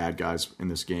side with the bad guys in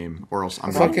this game, or else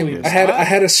I'm fucking pissed. I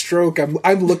had a stroke.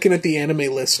 I'm looking at the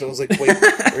anime list, and I was like, wait,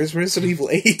 where's Resident Evil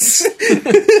 8?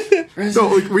 No,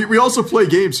 like, we also play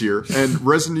games here, and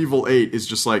Resident Evil 8 is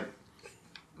just like,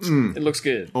 it looks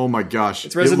good. Oh my gosh,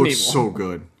 it's Resident Evil. So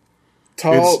good.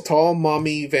 Tall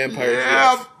mommy vampires.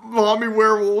 Yeah, mommy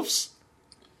werewolves.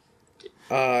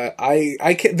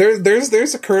 I can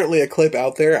there's currently a clip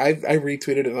out there. I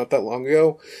retweeted it not that long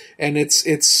ago, and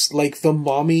it's like the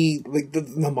mommy, like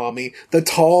the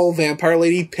tall vampire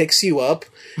lady picks you up,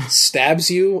 stabs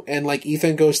you, and like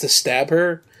Ethan goes to stab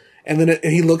her, and then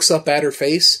he looks up at her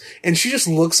face, and she just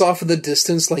looks off in the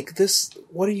distance like this.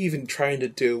 What are you even trying to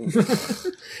do?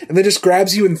 And then just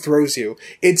grabs you and throws you.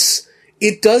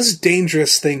 It does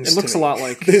dangerous things. It looks a lot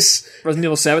like this Resident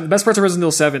Evil 7. The best parts of Resident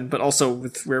Evil 7, but also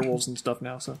with werewolves and stuff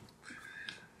now. So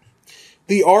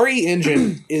the RE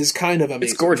engine is kind of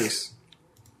amazing. It's gorgeous.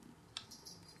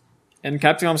 And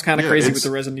Capcom's kind of crazy with the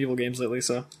Resident Evil games lately.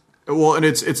 So well, and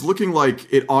it's looking like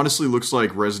it honestly looks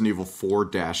like Resident Evil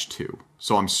 4-2.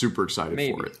 So I'm super excited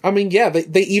for it. I mean, yeah,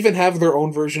 they even have their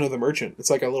own version of the merchant. It's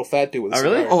like a little fat dude with. Oh,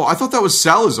 really? Oh, I thought that was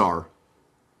Salazar.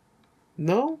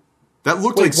 No. That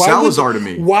looked like Salazar to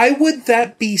me. Why would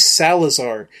that be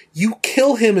Salazar? You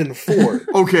kill him in 4.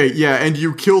 Okay, yeah, and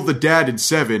you kill the dad in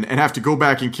 7 and have to go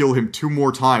back and kill him 2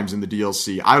 more times in the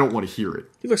DLC. I don't want to hear it.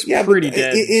 He looks pretty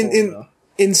dead.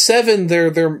 In 7,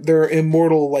 they're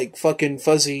immortal, like fucking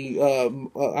fuzzy. I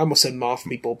almost said moth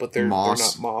people, but they're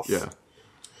not moth. Yeah,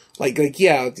 like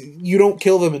yeah, you don't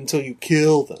kill them until you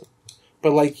kill them.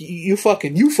 But like you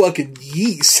fucking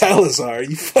yeet Salazar.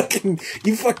 You fucking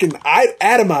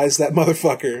atomize that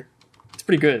motherfucker. It's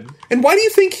pretty good. And why do you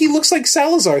think he looks like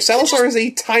Salazar? Salazar is a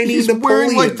tiny He's Napoleon.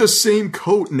 Wearing like the same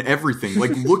coat and everything.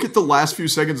 Like look at the last few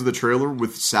seconds of the trailer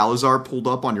with Salazar pulled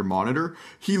up on your monitor.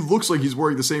 He looks like he's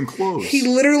wearing the same clothes. He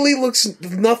literally looks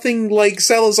nothing like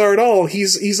Salazar at all.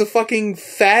 He's a fucking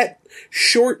fat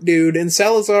short dude, and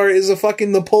Salazar is a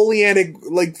fucking Napoleonic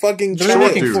like fucking. They're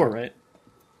making 4, right?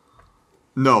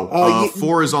 No,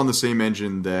 4 is on the same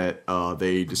engine that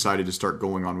they decided to start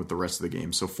going on with the rest of the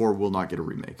game, so 4 will not get a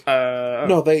remake.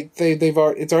 No,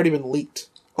 it's already been leaked.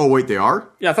 Oh wait, they are?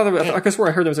 Yeah, I swear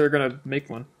I heard they were going to make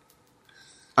one.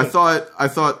 I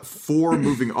thought 4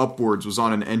 moving upwards was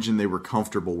on an engine they were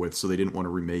comfortable with, so they didn't want to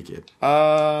remake it.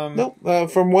 No,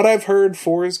 from what I've heard,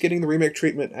 4 is getting the remake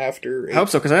treatment after 8. I hope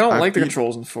so, because I don't like the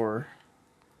controls in 4.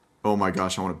 Oh my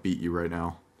gosh, I want to beat you right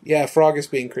now. Yeah, Frog is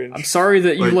being cringe. I'm sorry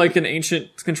that you like an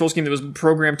ancient control scheme that was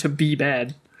programmed to be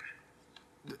bad.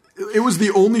 It was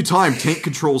the only time tank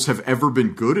controls have ever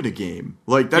been good in a game.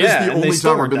 Like, that is the only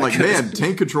time where I've been like, man,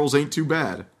 tank controls ain't too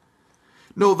bad.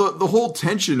 No, the whole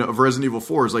tension of Resident Evil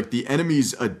 4 is like the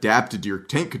enemies adapted to your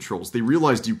tank controls. They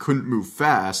realized you couldn't move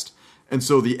fast, and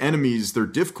so the enemies, their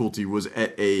difficulty was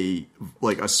at a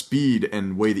speed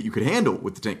and way that you could handle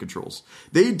with the tank controls.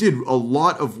 They did a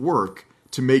lot of work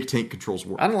to make tank controls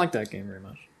work. I don't like that game very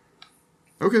much.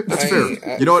 Okay, that's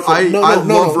fair. You know what? I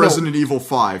love Resident Evil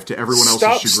 5 to everyone else's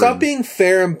chagrin. Stop being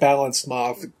fair and balanced,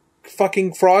 Moth.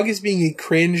 fucking Frog is being a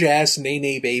cringe-ass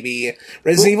nay baby.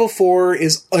 Resident Evil 4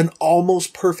 is an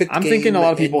almost perfect game. I'm thinking a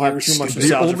lot of people have too much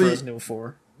nostalgia for Resident Evil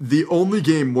 4. The only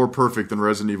game more perfect than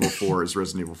Resident Evil 4 is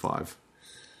Resident Evil 5.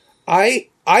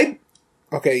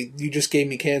 Okay, you just gave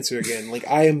me cancer again. Like,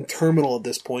 I am terminal at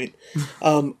this point.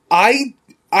 I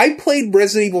played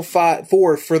Resident Evil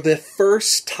 4 for the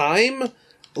first time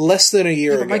less than a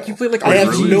year ago. Mike, you played like I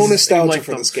have RPGs no nostalgia like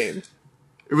for this game.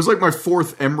 It was like my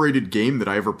 4th M-rated game that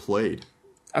I ever played.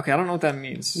 Okay, I don't know what that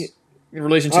means. In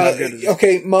relation to how good it is.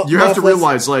 Okay, you have to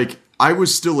realize, like, I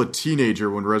was still a teenager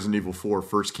when Resident Evil 4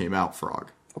 first came out,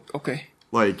 Frog. Okay.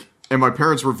 Like, and my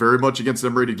parents were very much against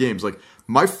M-rated games. Like,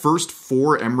 my first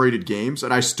 4 M-rated games,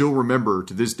 and I still remember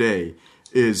to this day,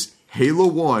 is Halo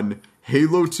 1,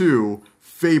 Halo 2,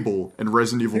 Fable, and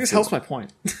Resident Evil 4. This helps my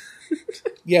point.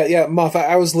 Yeah, Muff,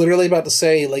 I was literally about to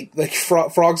say, like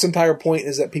Frog's entire point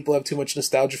is that people have too much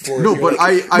nostalgia for it. No, but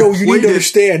like, I no, you need to played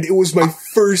understand, it was my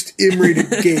first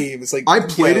M-rated game. It's like, I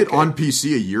played it on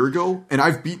PC a year ago, and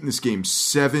I've beaten this game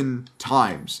 7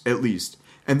 times, at least.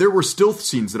 And there were still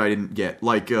scenes that I didn't get,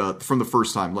 like, from the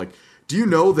first time. Like, do you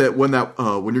know that when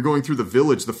you're going through the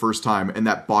village the first time, and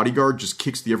that bodyguard just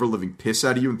kicks the ever-living piss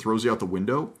out of you and throws you out the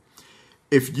window?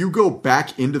 If you go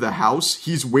back into the house,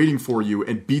 he's waiting for you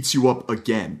and beats you up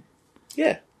again.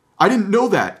 Yeah. I didn't know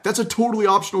that. That's a totally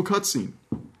optional cutscene.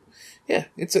 Yeah,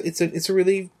 it's a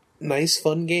really nice,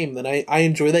 fun game. And I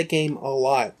enjoy that game a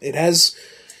lot. It has,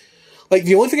 like,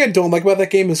 the only thing I don't like about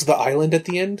that game is the island at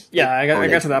the end. Yeah, I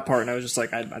got to that part and I was just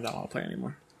like, I don't want to play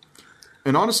anymore.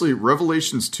 And honestly,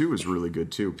 Revelations 2 is really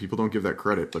good too. People don't give that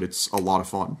credit, but it's a lot of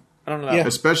fun. I don't know that. Yeah.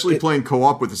 Especially playing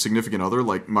co-op with a significant other,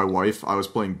 like my wife. I was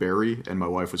playing Barry, and my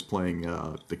wife was playing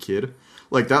the kid.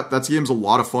 Like, that game's a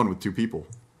lot of fun with 2 people.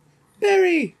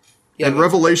 Barry! Yeah, and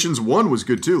Revelations 1 was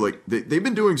good, too. Like, they've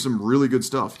been doing some really good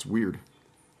stuff. It's weird.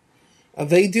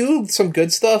 They do some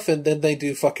good stuff, and then they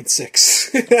do fucking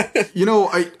 6. You know,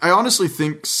 I honestly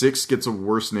think 6 gets a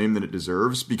worse name than it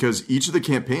deserves, because each of the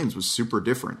campaigns was super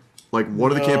different. Like,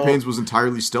 one of the campaigns was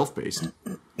entirely stealth-based.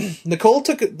 Nicole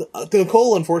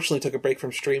unfortunately took a break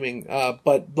from streaming,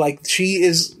 but like she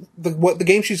is the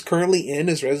game she's currently in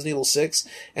is Resident Evil 6,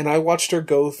 and I watched her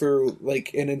go through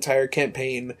like an entire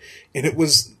campaign, and it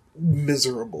was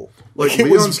miserable. Like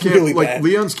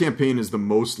Leon's campaign is the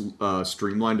most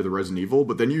streamlined of the Resident Evil,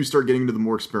 but then you start getting into the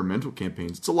more experimental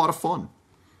campaigns. It's a lot of fun.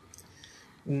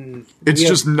 It's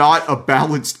just not a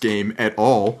balanced game at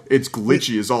all. It's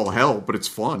glitchy as all hell, but it's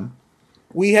fun.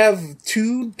 We have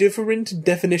 2 different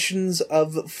definitions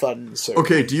of fun, sir.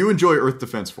 Okay, do you enjoy Earth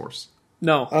Defense Force?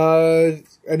 No.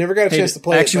 I never got a chance to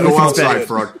play it. Go outside,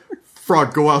 Frog.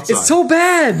 Frog, go outside. It's so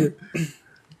bad!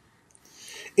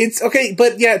 It's okay,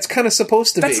 but yeah, it's kind of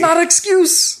supposed to be. That's not an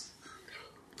excuse!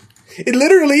 It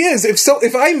literally is.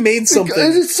 If I made something,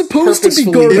 it's supposed to be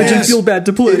garbage and feel bad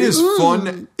to play. It is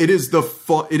fun. It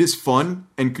is fun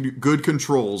and good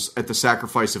controls at the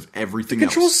sacrifice of everything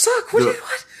else. Controls suck. What?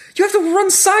 You have to run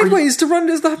sideways to run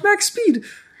as the max speed.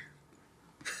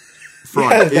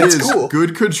 Frog, it is cool.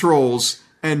 Good controls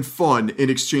and fun in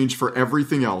exchange for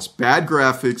everything else. Bad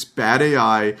graphics, bad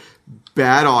AI,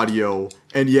 bad audio,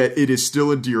 and yet it is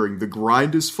still endearing. The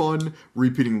grind is fun,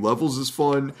 repeating levels is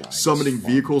fun, summoning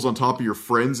vehicles on top of your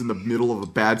friends in the middle of a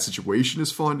bad situation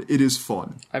is fun. It is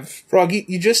fun. Frog,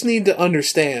 you just need to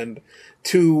understand,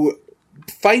 to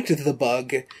fight the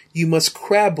bug, you must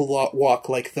crab walk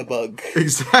like the bug.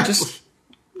 Exactly. Just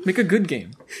make a good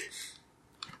game.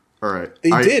 All right. They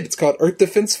did. It's called Earth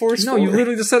Defense Force 4. No, you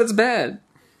literally just said it's bad.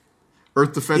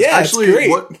 Earth Defense. Yeah, actually, it's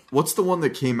great. What's the one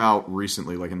that came out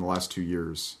recently, like in the last 2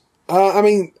 years? Is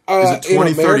it 2039?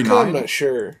 in America, I'm not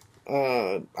sure.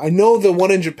 I know the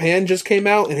one in Japan just came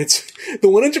out, and it's the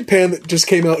one in Japan that just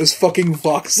came out is fucking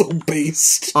voxel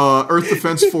based. Earth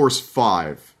Defense Force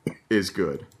 5 is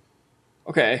good.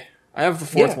 Okay, I have the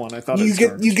 4th one. I thought you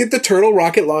get the turtle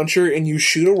rocket launcher, and you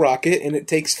shoot a rocket, and it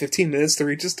takes 15 minutes to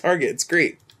reach its target. It's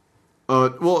great.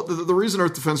 Well, the reason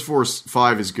Earth Defense Force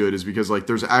 5 is good is because like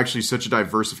there's actually such a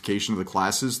diversification of the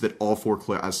classes that all 4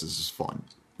 classes is fun.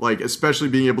 Like, especially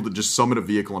being able to just summon a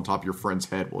vehicle on top of your friend's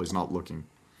head while he's not looking.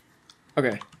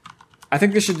 Okay. I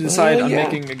think they should decide on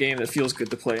making a game that feels good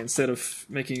to play instead of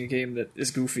making a game that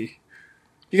is goofy.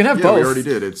 You can have both. We already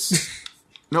did.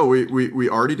 No, we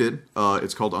already did.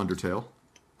 It's called Undertale.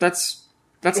 That's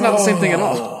not the same thing at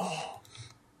all.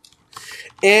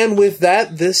 And with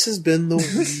that, this has been the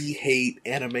We Hate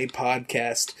Anime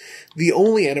podcast. The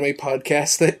only anime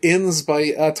podcast that ends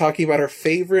by talking about our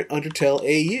favorite Undertale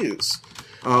AUs.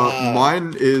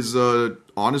 Mine is,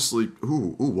 honestly...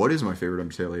 what is my favorite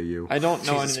Undertale AU? I don't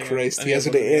know Jesus anything. Christ, he has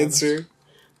an answer.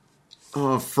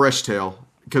 Fresh Tale.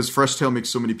 because Fresh Tail makes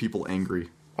so many people angry.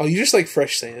 Oh, you just like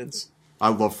Fresh Sans. I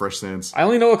love Fresh Sans. I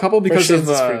only know a couple because Fresh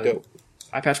of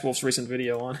iPatch Wolf's recent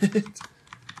video on it.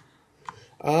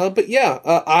 But yeah,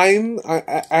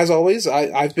 as always,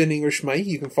 I've been English Mike.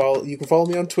 You can follow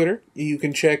me on Twitter. You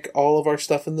can check all of our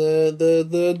stuff in the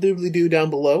doobly-doo down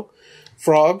below.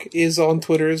 Frog is on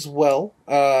Twitter as well.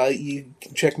 You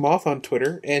can check Moth on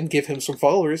Twitter and give him some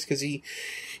followers because he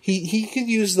could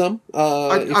use them.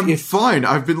 I'm fine.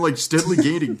 I've been like steadily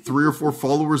gaining 3 or 4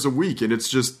 followers a week, and it's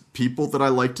just people that I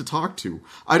like to talk to.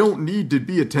 I don't need to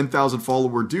be a 10,000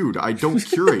 follower dude. I don't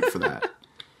curate for that.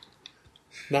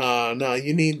 No.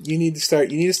 You need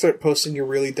to start posting your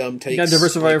really dumb takes. You gotta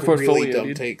diversify your portfolio, really dumb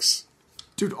dude. Takes.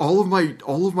 Dude, all of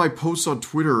my posts on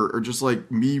Twitter are just like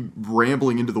me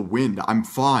rambling into the wind. I'm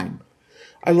fine.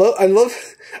 I love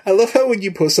how when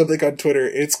you post something on Twitter,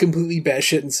 it's completely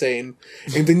batshit insane,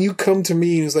 and then you come to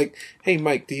me and it's like, "Hey,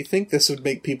 Mike, do you think this would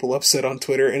make people upset on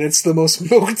Twitter?" And it's the most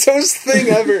milquetoast thing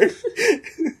ever.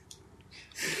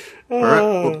 All right,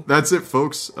 well, that's it,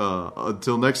 folks.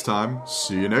 Until next time,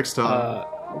 see you next time.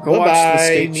 Go watch The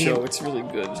Skate Show. It's really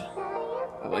good.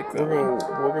 I like that. We're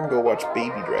gonna go watch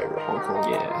Baby Driver, Hong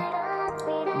Kong.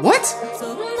 Yeah. What?